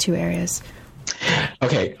regimes in these two areas?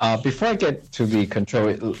 Okay, before I get to the control,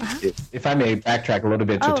 if I may backtrack a little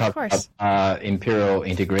bit to talk about imperial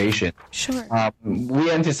integration. Sure.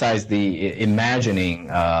 We emphasize the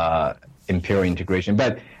imagining imperial integration,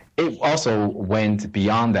 but it also went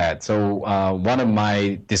beyond that. So one of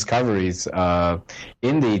my discoveries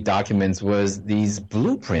in the documents was these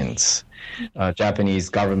blueprints Japanese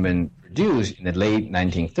government produced in the late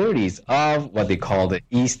 1930s of what they call the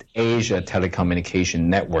East Asia Telecommunication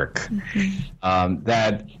Network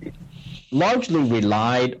that largely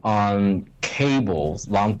relied on cables,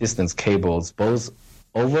 long-distance cables, both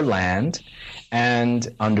over land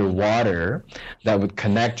and underwater that would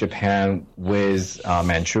connect Japan with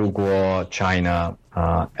Manchukuo, China,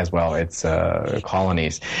 as well its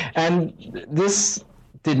colonies. And this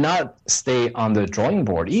did not stay on the drawing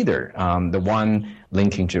board either. The one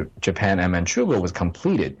linking Japan and Manchukuo was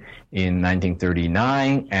completed in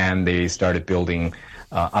 1939, and they started building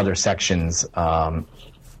other sections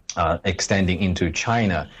extending into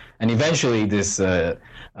China. And eventually this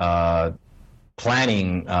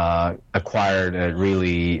planning acquired a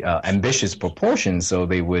really ambitious proportion, so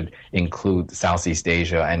they would include Southeast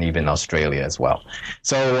Asia and even Australia as well.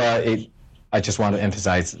 So I just want to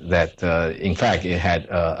emphasize that, in fact, it had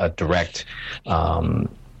a direct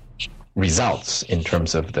results in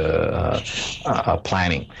terms of the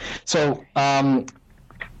planning. So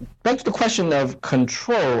back to the question of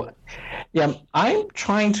control. Yeah, I'm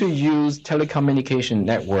trying to use telecommunication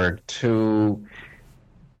network to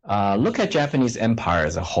look at Japanese empire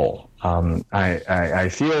as a whole. I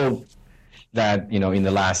feel that, in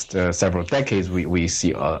the last several decades, we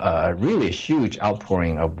see a really huge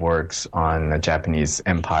outpouring of works on the Japanese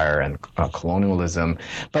empire and colonialism.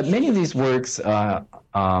 But many of these works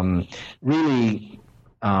really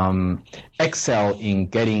excel in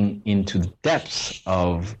getting into the depths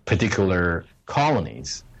of particular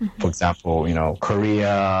colonies. For example,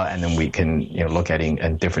 Korea, and then we can look at it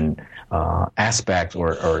in different aspects,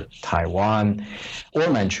 or Taiwan, or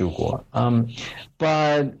Manchukuo.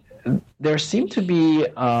 But there seemed to be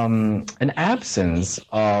an absence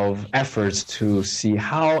of efforts to see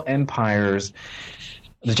how empires,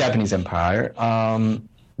 the Japanese empire,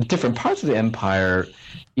 the different parts of the empire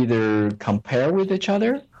either compare with each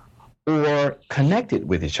other or connected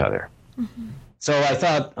with each other. So I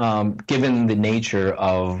thought, given the nature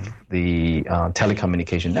of the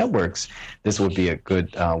telecommunication networks, this would be a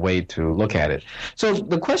good way to look at it. So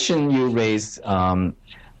the question you raised,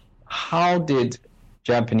 how did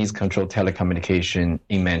Japanese-controlled telecommunication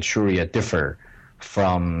in Manchuria differ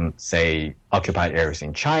from, say, occupied areas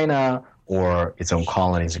in China or its own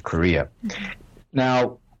colonies in Korea?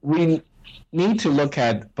 Now, we need to look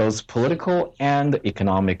at both political and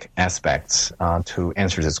economic aspects to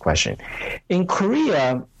answer this question. In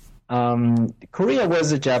Korea, Korea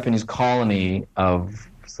was a Japanese colony of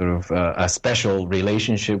sort of a special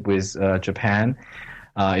relationship with Japan.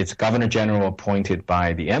 It's governor general appointed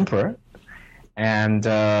by the emperor. And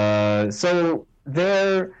so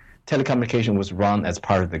their telecommunication was run as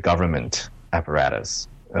part of the government apparatus,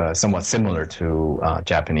 somewhat similar to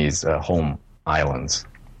Japanese home islands.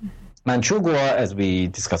 Manchukuo, as we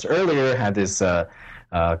discussed earlier, had this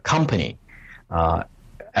company,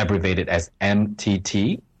 abbreviated as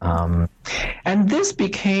MTT. And this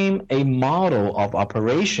became a model of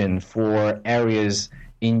operation for areas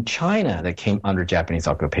in China that came under Japanese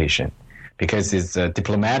occupation, because it's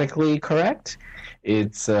diplomatically correct,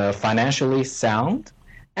 it's financially sound,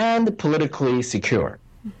 and politically secure.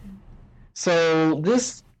 So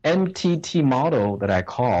this MTT model that I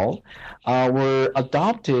call were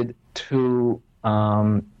adopted to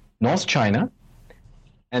North China,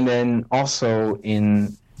 and then also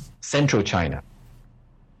in Central China.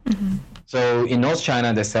 So in North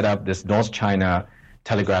China, they set up this North China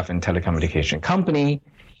Telegraph and Telecommunication Company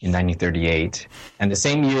in 1938. And the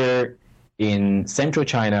same year in Central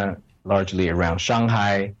China, largely around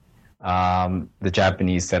Shanghai, the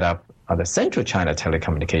Japanese set up the Central China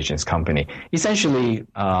Telecommunications Company, essentially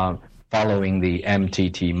following the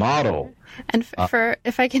MTT model. And for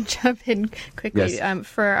if I can jump in quickly, yes.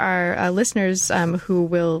 For our listeners who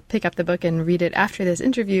will pick up the book and read it after this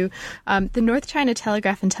interview, the North China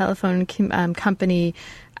Telegraph and Telephone Company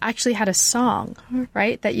actually had a song,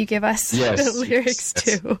 right, that you give us the lyrics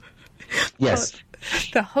to. Yes.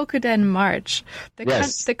 The Hokuden March,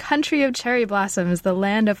 the country of cherry blossoms, the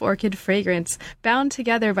land of orchid fragrance, bound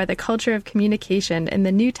together by the culture of communication in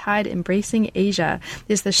the new tide embracing Asia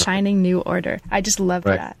is the shining new order. I just love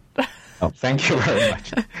that. Oh, thank you very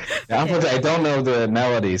much. I don't know the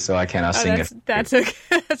melody, so I cannot sing it. That's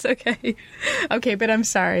okay. That's okay. Okay, but I'm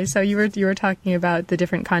sorry. So you were talking about the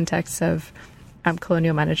different contexts of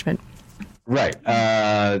colonial management. Right.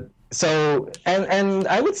 So, and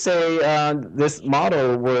I would say this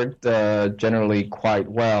model worked generally quite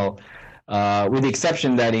well, with the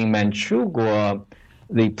exception that in Manchukuo,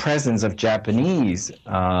 the presence of Japanese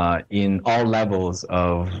in all levels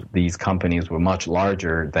of these companies were much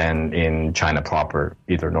larger than in China proper,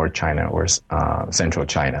 either North China or Central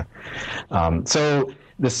China. So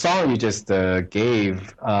the song you just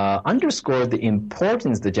gave underscored the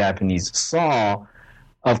importance the Japanese saw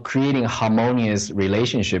of creating a harmonious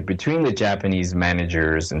relationship between the Japanese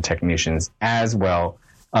managers and technicians as well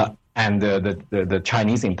and the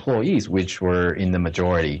Chinese employees, which were in the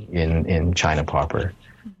majority in China proper,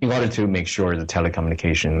 in order to make sure the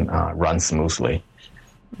telecommunication runs smoothly.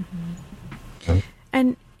 Mm-hmm.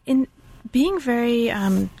 And in being very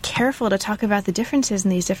careful to talk about the differences in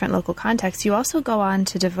these different local contexts, you also go on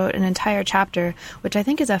to devote an entire chapter, which I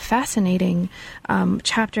think is a fascinating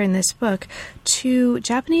chapter in this book, to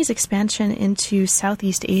Japanese expansion into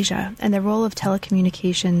Southeast Asia and the role of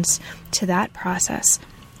telecommunications to that process.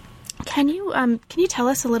 Can you tell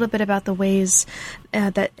us a little bit about the ways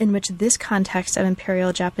that in which this context of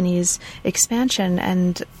imperial Japanese expansion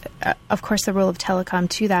and, of course, the role of telecom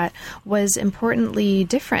to that was importantly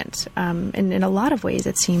different in a lot of ways,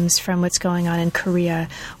 it seems, from what's going on in Korea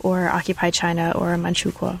or occupied China or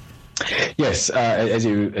Manchukuo? Yes, as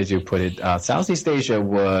you put it, Southeast Asia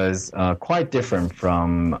was quite different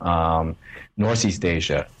from Northeast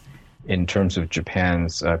Asia in terms of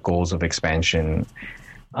Japan's goals of expansion.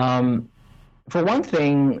 For one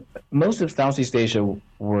thing, most of Southeast Asia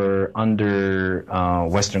were under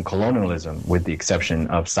Western colonialism, with the exception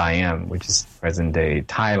of Siam, which is present-day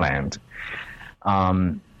Thailand.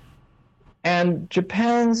 And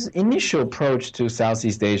Japan's initial approach to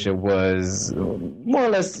Southeast Asia was more or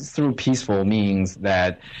less through peaceful means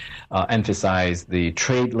that emphasized the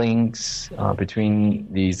trade links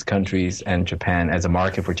between these countries and Japan as a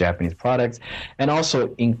market for Japanese products, and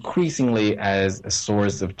also increasingly as a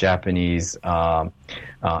source of Japanese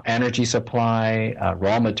energy supply,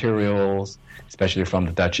 raw materials, especially from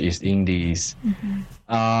the Dutch East Indies.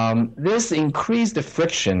 Mm-hmm. This increased the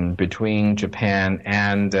friction between Japan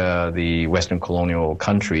and the Western colonial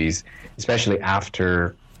countries, especially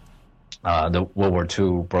after the World War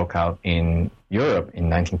II broke out in Europe in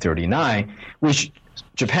 1939, which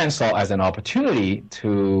Japan saw as an opportunity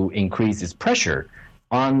to increase its pressure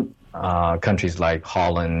on countries like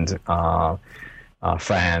Holland,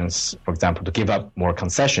 France, for example, to give up more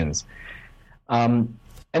concessions. And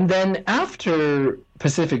then after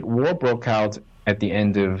Pacific War broke out at the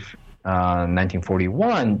end of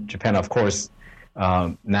 1941, Japan, of course,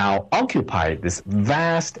 now occupied this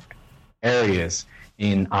vast areas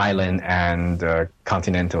in island and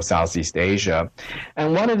continental Southeast Asia.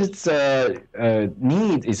 And one of its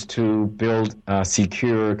needs is to build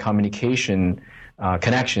secure communication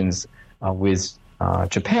connections with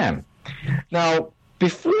Japan. Now,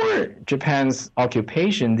 before Japan's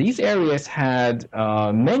occupation, these areas had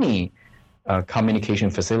many communication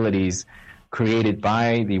facilities created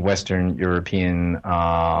by the Western European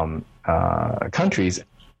countries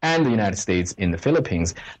and the United States in the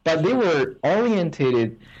Philippines, but they were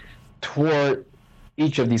orientated toward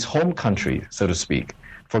each of these home countries, so to speak.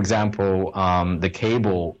 For example,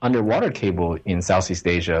 the underwater cable in Southeast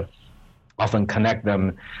Asia often connect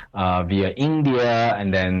them via India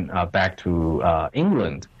and then back to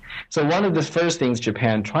England. So one of the first things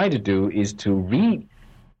Japan tried to do is to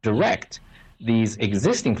redirect these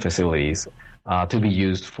existing facilities to be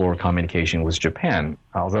used for communication with Japan,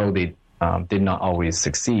 although they did not always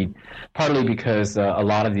succeed, partly because a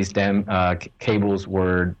lot of these cables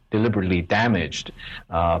were deliberately damaged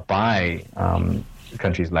by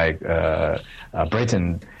countries like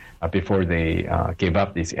Britain before they gave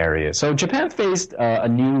up these areas. So Japan faced a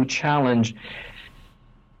new challenge,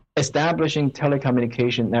 establishing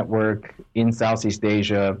telecommunication network in Southeast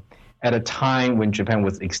Asia at a time when Japan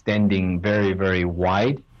was extending very, very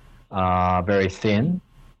wide, very thin,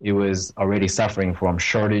 it was already suffering from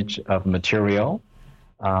shortage of material.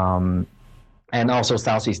 And also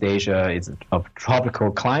Southeast Asia is a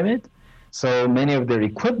tropical climate. So many of their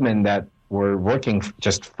equipment that were working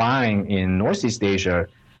just fine in Northeast Asia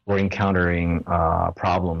were encountering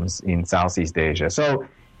problems in Southeast Asia. So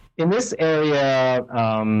in this area,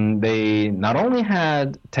 they not only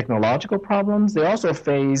had technological problems, they also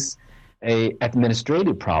faced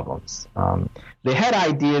administrative problems. They had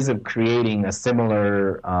ideas of creating a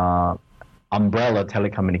similar umbrella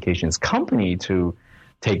telecommunications company to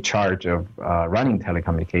take charge of running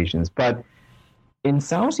telecommunications. But in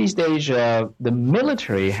Southeast Asia, the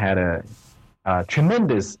military had a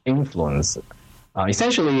tremendous influence.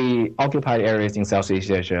 Essentially, occupied areas in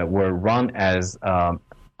Southeast Asia were run as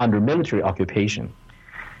under military occupation.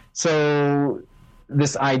 So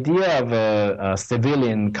this idea of a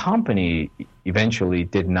civilian company eventually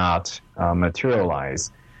did not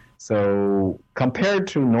materialize. So compared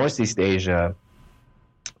to Northeast Asia,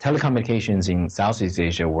 telecommunications in Southeast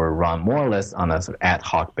Asia were run more or less on a sort of ad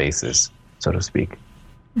hoc basis, so to speak.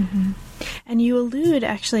 Mm-hmm. And you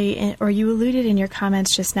alluded in your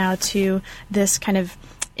comments just now to this kind of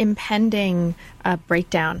impending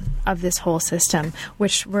breakdown of this whole system,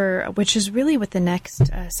 which is really what the next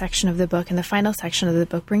section of the book and the final section of the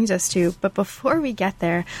book brings us to. But before we get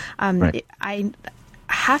there, Right. I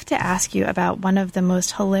have to ask you about one of the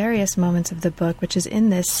most hilarious moments of the book, which is in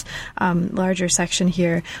this larger section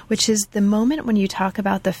here, which is the moment when you talk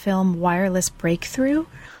about the film Wireless Breakthrough.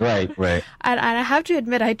 Right. And I have to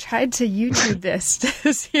admit, I tried to YouTube this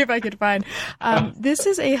to see if I could find. This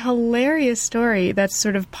is a hilarious story that's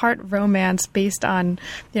sort of part romance based on,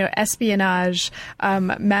 espionage,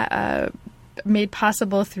 made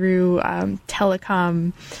possible through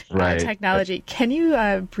telecom technology. Can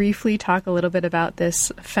you briefly talk a little bit about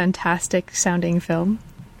this fantastic sounding film?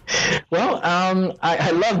 Well, I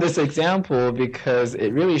love this example because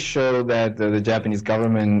it really showed that the Japanese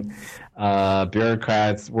government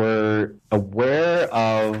bureaucrats were aware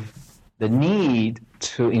of the need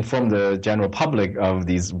to inform the general public of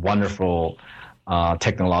these wonderful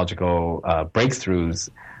technological breakthroughs,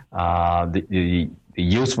 the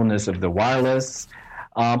usefulness of the wireless,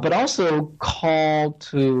 but also call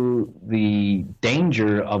to the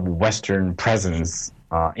danger of Western presence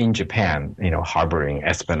in Japan, harboring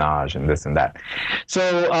espionage and this and that.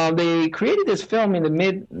 So they created this film in the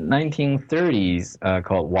mid-1930s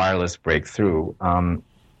called Wireless Breakthrough,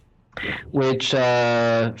 which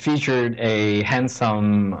featured a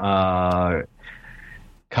handsome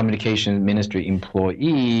communication ministry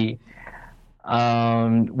employee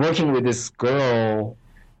working with this girl,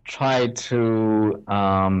 tried to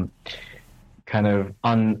kind of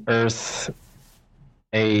unearth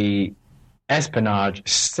a espionage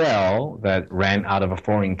cell that ran out of a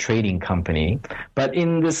foreign trading company. But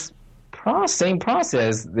in this same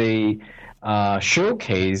process, they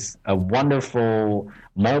showcase a wonderful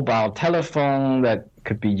mobile telephone that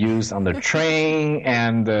could be used on the train,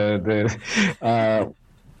 and the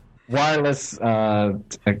wireless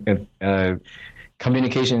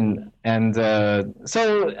communication. And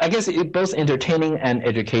so I guess it's both entertaining and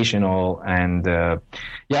educational. And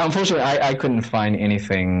unfortunately, I couldn't find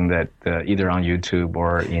anything that either on YouTube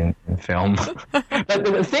or in film. But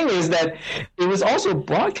the thing is that it was also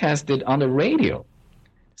broadcasted on the radio.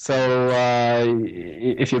 So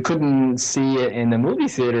if you couldn't see it in the movie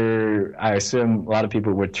theater, I assume a lot of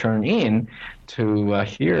people would turn in to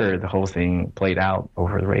hear the whole thing played out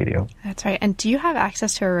over the radio. That's right. And do you have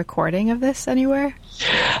access to a recording of this anywhere?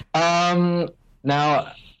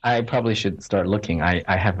 Now, I probably should start looking. I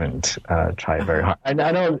haven't tried very hard. I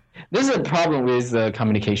don't. This is a problem with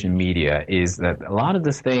communication media, is that a lot of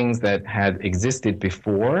the things that had existed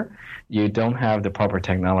before, you don't have the proper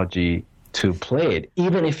technology to play it,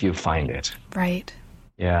 even if you find it. Right.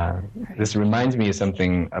 Yeah. Right. This reminds me of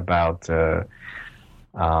something about the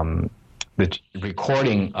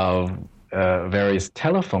recording of various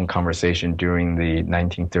telephone conversation during the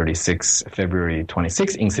 1936 February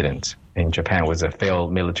 26 incident in Japan. It was a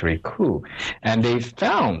failed military coup. And they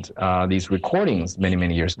found these recordings many,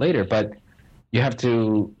 many years later. But you have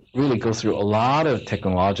to really go through a lot of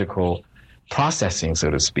technological processing, so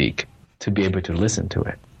to speak, to be able to listen to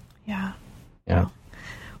it. Yeah. Yeah.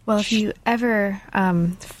 Well, if you ever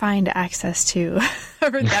find access to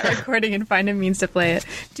that recording and find a means to play it,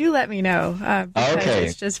 do let me know. Because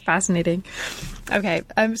it's just fascinating. Okay.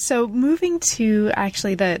 So moving to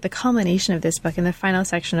actually the culmination of this book and the final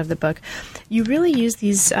section of the book, you really use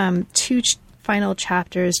these two final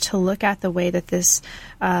chapters to look at the way that this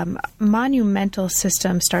monumental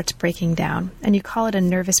system starts breaking down, and you call it a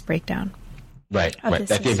nervous breakdown. Right. At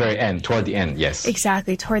the very end, toward the end, yes.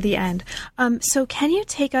 Exactly, toward the end. So can you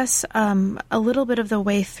take us a little bit of the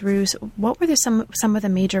way through? What were some of the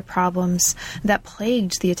major problems that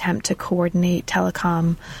plagued the attempt to coordinate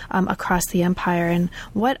telecom across the empire, and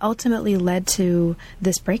what ultimately led to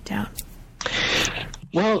this breakdown?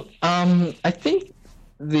 Well, I think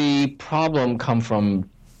the problem comes from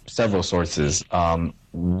several sources.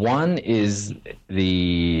 One is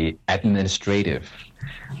the administrative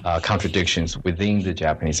contradictions within the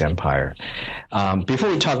Japanese empire. Before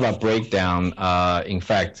we talk about breakdown, in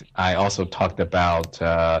fact, I also talked about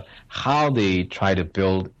how they try to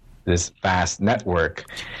build this vast network,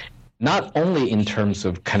 not only in terms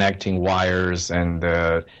of connecting wires and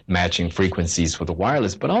matching frequencies for the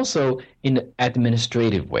wireless, but also in an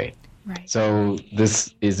administrative way. Right. So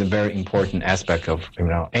this is a very important aspect of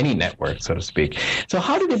any network, so to speak. So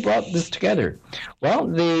how did they brought this together? Well,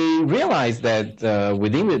 they realized that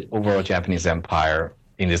within the overall Japanese empire,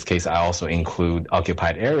 in this case, I also include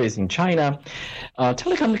occupied areas in China,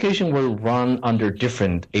 telecommunication were run under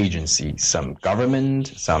different agencies, some government,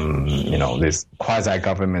 some these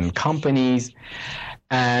quasi-government companies,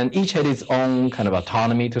 and each had its own kind of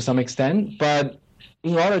autonomy to some extent, but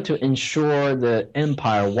in order to ensure the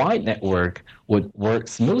empire-wide network would work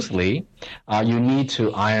smoothly, you need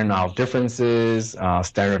to iron out differences,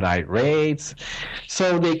 standardize rates.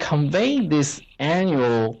 So they convened this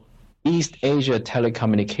annual East Asia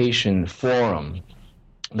Telecommunication Forum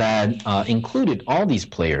that included all these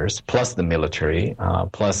players, plus the military,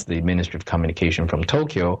 plus the Ministry of Communication from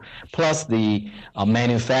Tokyo, plus the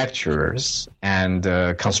manufacturers and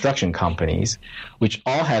construction companies, which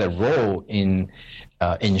all had a role in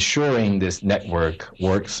ensuring this network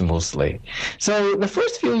works smoothly. So the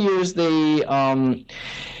first few years, they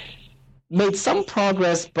made some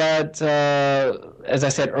progress, but as I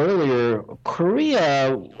said earlier,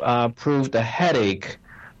 Korea proved a headache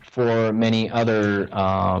for many other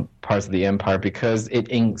parts of the empire because it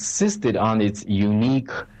insisted on its unique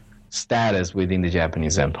status within the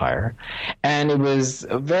Japanese empire. And it was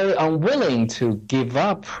very unwilling to give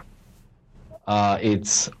up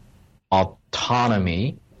its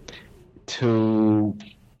autonomy to,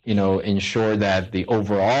 ensure that the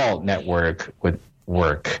overall network would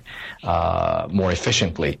work more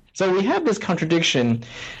efficiently. So we have this contradiction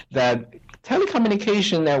that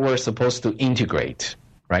telecommunication networks are supposed to integrate,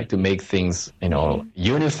 right, to make things,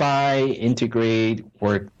 unify, integrate,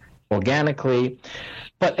 work organically.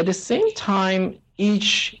 But at the same time,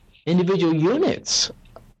 each individual units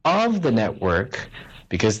of the network,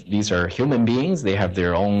 because these are human beings, they have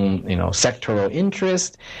their own, sectoral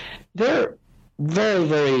interest. They're very,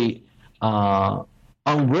 very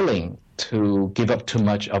unwilling to give up too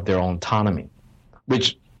much of their own autonomy,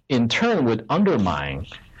 which in turn would undermine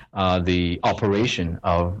the operation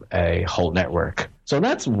of a whole network. So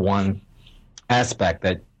that's one aspect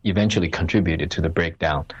that eventually contributed to the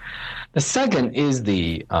breakdown. The second is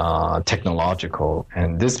the technological,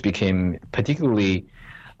 and this became particularly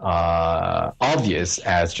obvious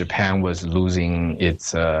as Japan was losing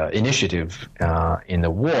its initiative in the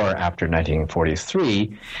war after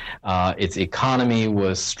 1943. Its economy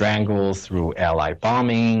was strangled through Allied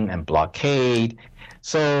bombing and blockade.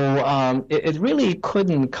 So it really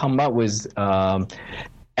couldn't come up with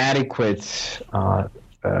adequate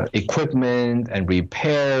equipment and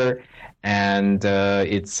repair, and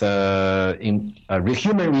its human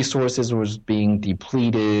resources was being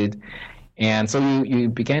depleted. And so you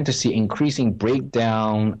began to see increasing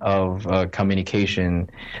breakdown of communication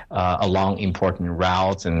along important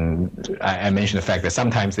routes. And I mentioned the fact that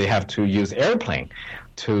sometimes they have to use airplane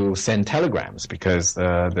to send telegrams because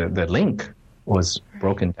the link was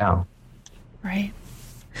broken down. Right.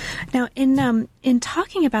 Now, in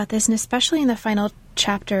talking about this, and especially in the final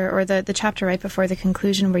chapter, or the chapter right before the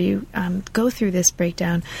conclusion where you go through this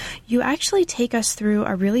breakdown, you actually take us through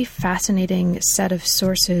a really fascinating set of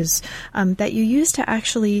sources that you use to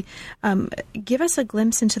actually give us a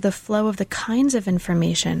glimpse into the flow of the kinds of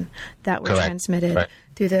information that were transmitted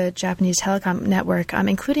through the Japanese telecom network,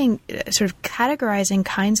 including sort of categorizing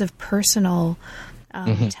kinds of personal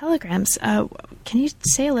telegrams. Can you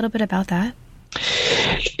say a little bit about that?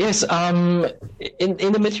 Yes. In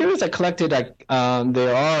the materials I collected,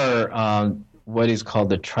 there are what is called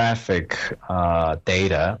the traffic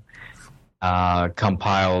data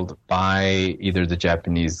compiled by either the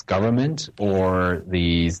Japanese government or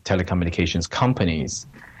these telecommunications companies.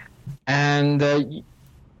 And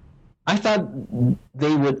I thought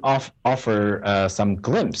they would offer some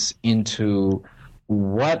glimpse into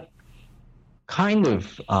what kind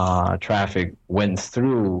of traffic went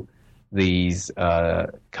through these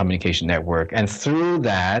communication network, and through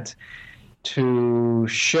that, to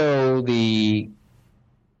show the,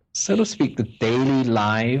 so to speak, the daily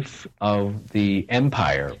life of the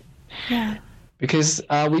empire. Yeah. Because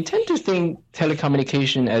we tend to think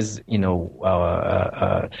telecommunication as,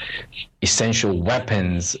 essential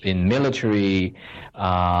weapons in military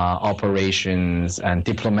operations and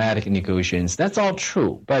diplomatic negotiations. That's all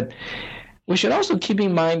true. But we should also keep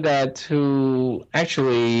in mind that to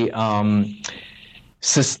actually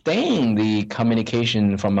sustain the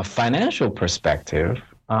communication from a financial perspective,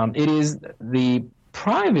 it is the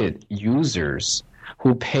private users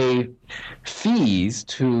who pay fees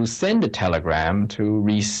to send a telegram, to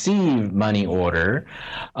receive money order,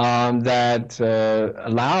 that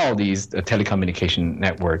allow these telecommunication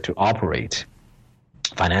network to operate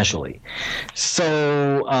financially.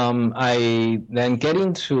 So I then get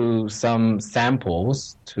into some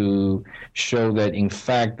samples to show that, in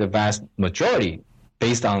fact, the vast majority,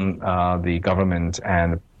 based on the government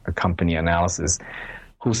and company analysis,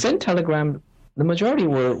 who sent telegram, the majority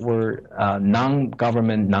were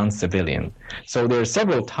non-government, non-civilian. So there are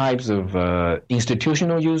several types of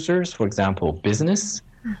institutional users. For example, business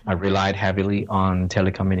relied heavily on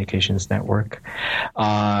telecommunications network.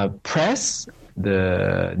 Press,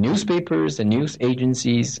 the newspapers and news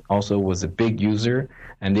agencies also was a big user,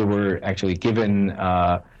 and they were actually given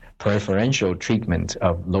preferential treatment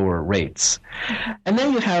of lower rates. And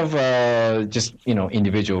then you have just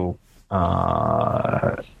individual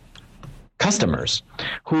customers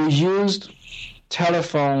who used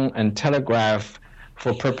telephone and telegraph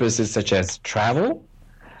for purposes such as travel.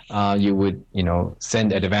 You would,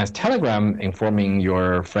 send an advance telegram informing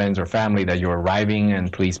your friends or family that you're arriving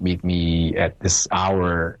and please meet me at this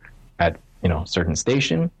hour at, certain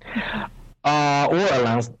station, or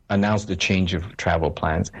announce the change of travel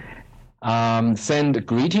plans. Send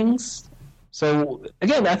greetings. So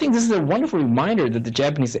again, I think this is a wonderful reminder that the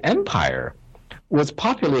Japanese Empire was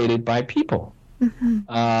populated by people.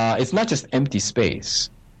 It's not just empty space.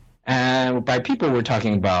 And by people, we're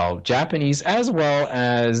talking about Japanese as well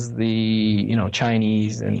as the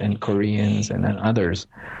Chinese and Koreans and others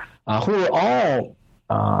who are all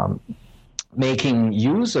making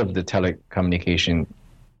use of the telecommunication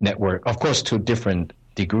network, of course, to different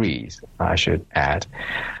degrees, I should add.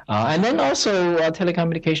 And then also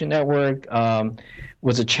telecommunication network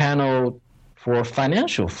was a channel for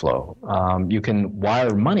financial flow. You can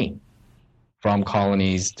wire money from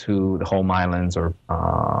colonies to the home islands or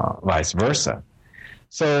vice versa.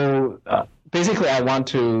 So basically, I want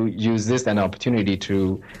to use this as an opportunity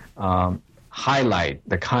to highlight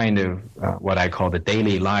the kind of what I call the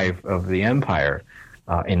daily life of the empire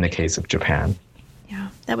in the case of Japan. Yeah,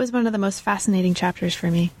 that was one of the most fascinating chapters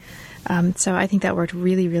for me. So I think that worked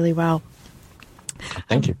really, really well.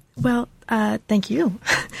 Thank you. Well, thank you.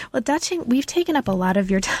 Well, Da-Ching, we've taken up a lot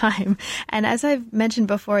of your time. And as I've mentioned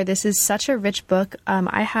before, this is such a rich book.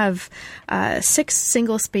 I have 6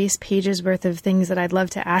 single-space pages worth of things that I'd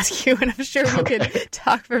love to ask you, and I'm sure we could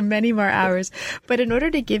talk for many more hours. But in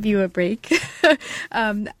order to give you a break,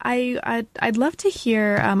 I'd love to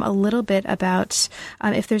hear a little bit about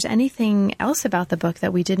if there's anything else about the book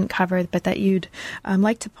that we didn't cover, but that you'd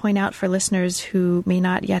like to point out for listeners who may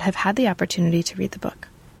not yet have had the opportunity to read the book.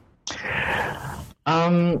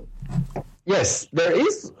 Yes, there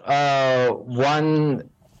is one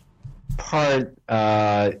part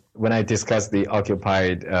when I discussed the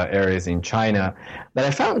occupied areas in China that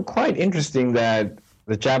I found quite interesting, that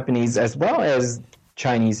the Japanese as well as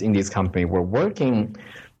Chinese Indies company were working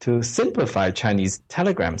to simplify Chinese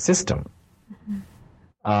telegram system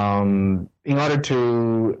in order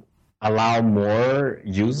to allow more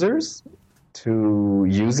users to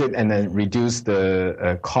use it and then reduce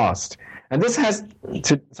the cost. And this has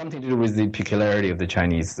something to do with the peculiarity of the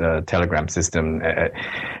Chinese telegram system.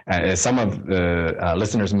 Some of the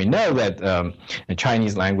listeners may know that the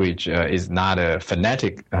Chinese language is not a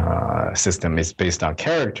phonetic system. It's based on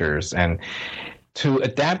characters. And to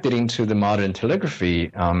adapt it into the modern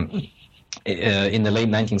telegraphy, in the late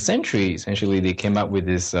 19th century, essentially they came up with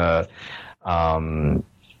this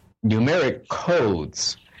numeric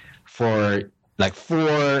codes for like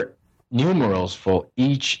 4 numerals for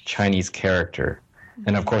each Chinese character.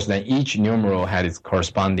 And of course, then each numeral had its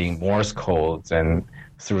corresponding Morse codes, and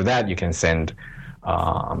through that you can send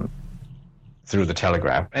through the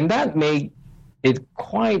telegraph. And that made it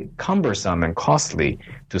quite cumbersome and costly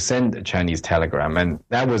to send a Chinese telegram. And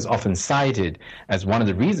that was often cited as one of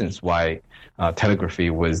the reasons why telegraphy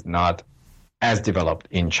was not as developed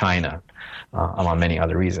in China, among many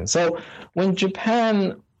other reasons. So when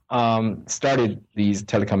Japan started these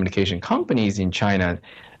telecommunication companies in China,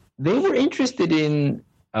 they were interested in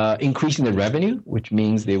increasing the revenue, which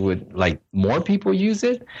means they would like more people use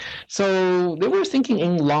it. So they were thinking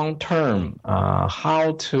in long term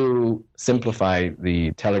how to simplify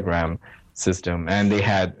the telegram system, and they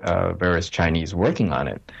had various Chinese working on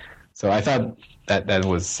it. So I thought that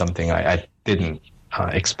was something I didn't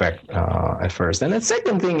expect at first. And the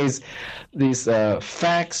second thing is this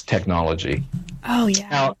fax technology. Oh, yeah.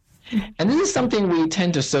 Now, and this is something we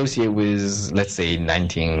tend to associate with, let's say,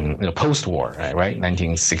 post-war, right?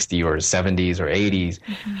 1960s or 70s or 80s.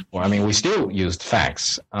 Mm-hmm. Well, I mean, we still used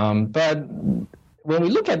fax. But when we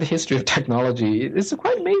look at the history of technology, it's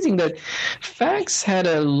quite amazing that fax had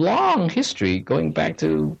a long history going back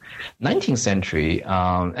to 19th century.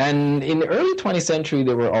 And in the early 20th century,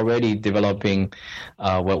 they were already developing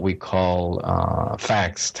what we call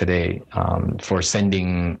fax today for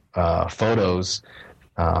sending photos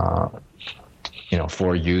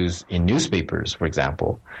for use in newspapers, for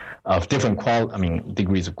example, of different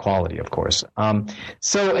degrees of quality, of course.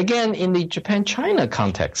 So again, in the Japan-China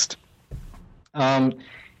context,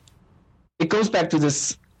 it goes back to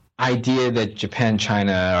this idea that Japan and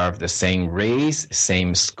China are of the same race,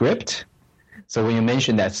 same script. So when you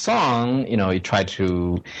mention that song, you try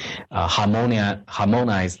to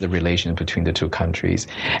harmonize the relations between the two countries.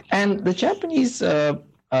 And the Japanese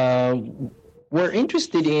were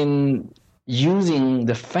interested in using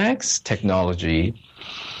the fax technology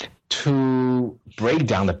to break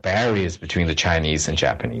down the barriers between the Chinese and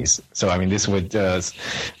Japanese. So, this would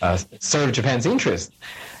serve Japan's interest.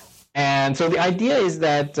 And so the idea is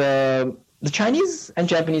that the Chinese and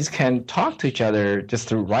Japanese can talk to each other just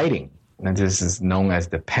through writing. And this is known as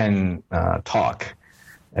the pen talk.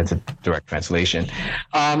 That's a direct translation.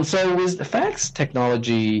 So with the fax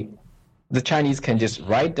technology, the Chinese can just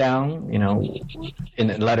write down, in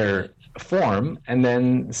a letter form and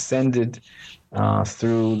then send it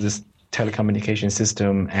through this telecommunication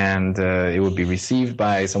system, and it would be received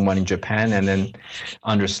by someone in Japan and then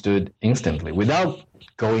understood instantly without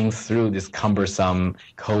going through this cumbersome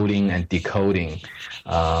coding and decoding.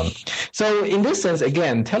 So in this sense,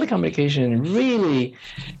 again, telecommunication really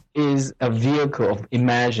is a vehicle of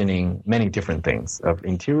imagining many different things, of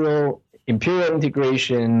imperial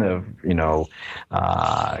integration, of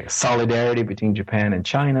solidarity between Japan and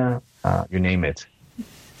China, you name it.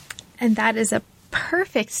 And that is a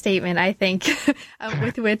perfect statement, I think,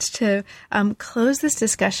 with which to close this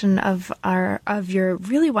discussion of your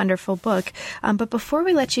really wonderful book. But before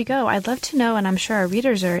we let you go, I'd love to know, and I'm sure our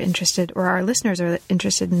readers are interested, or our listeners are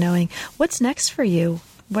interested in knowing, what's next for you?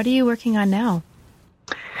 What are you working on now?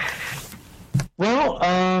 Well,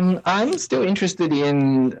 I'm still interested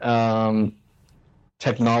in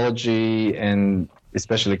technology, and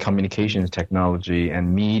especially communications technology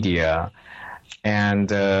and media.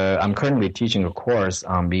 And I'm currently teaching a course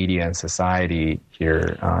on media and society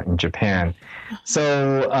here in Japan.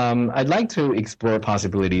 So I'd like to explore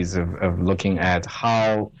possibilities of looking at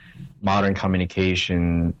how modern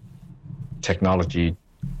communication technology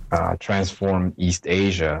transformed East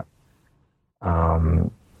Asia.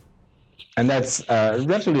 And that's a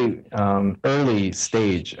relatively early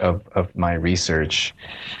stage of my research.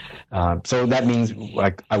 So that means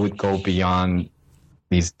I would go beyond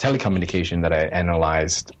these telecommunication that I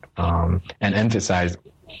analyzed and emphasize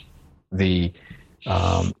the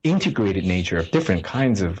integrated nature of different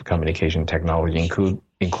kinds of communication technology,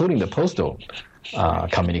 including the postal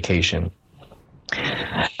communication.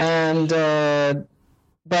 And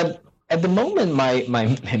but at the moment,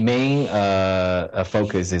 my main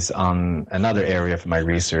focus is on another area of my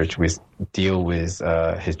research, which deal with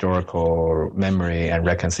historical memory and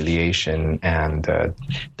reconciliation and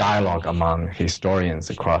dialogue among historians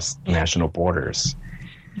across national borders.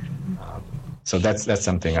 So that's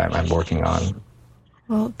something I'm working on.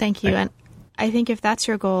 Well, thank you. And I think if that's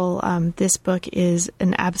your goal, this book is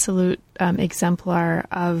an absolute exemplar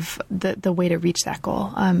of the way to reach that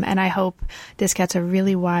goal. And I hope this gets a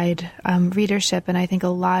really wide readership. And I think a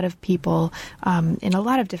lot of people in a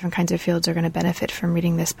lot of different kinds of fields are going to benefit from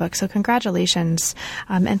reading this book. So congratulations.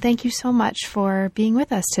 And thank you so much for being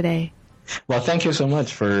with us today. Well, thank you so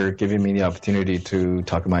much for giving me the opportunity to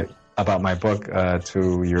talk about my book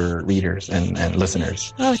to your readers and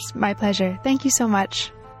listeners. Oh, it's my pleasure. Thank you so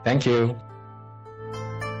much. Thank you.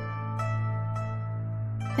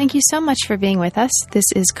 Thank you so much for being with us. This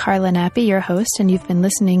is Carla Nappi, your host, and you've been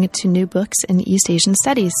listening to New Books in East Asian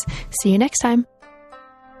Studies. See you next time.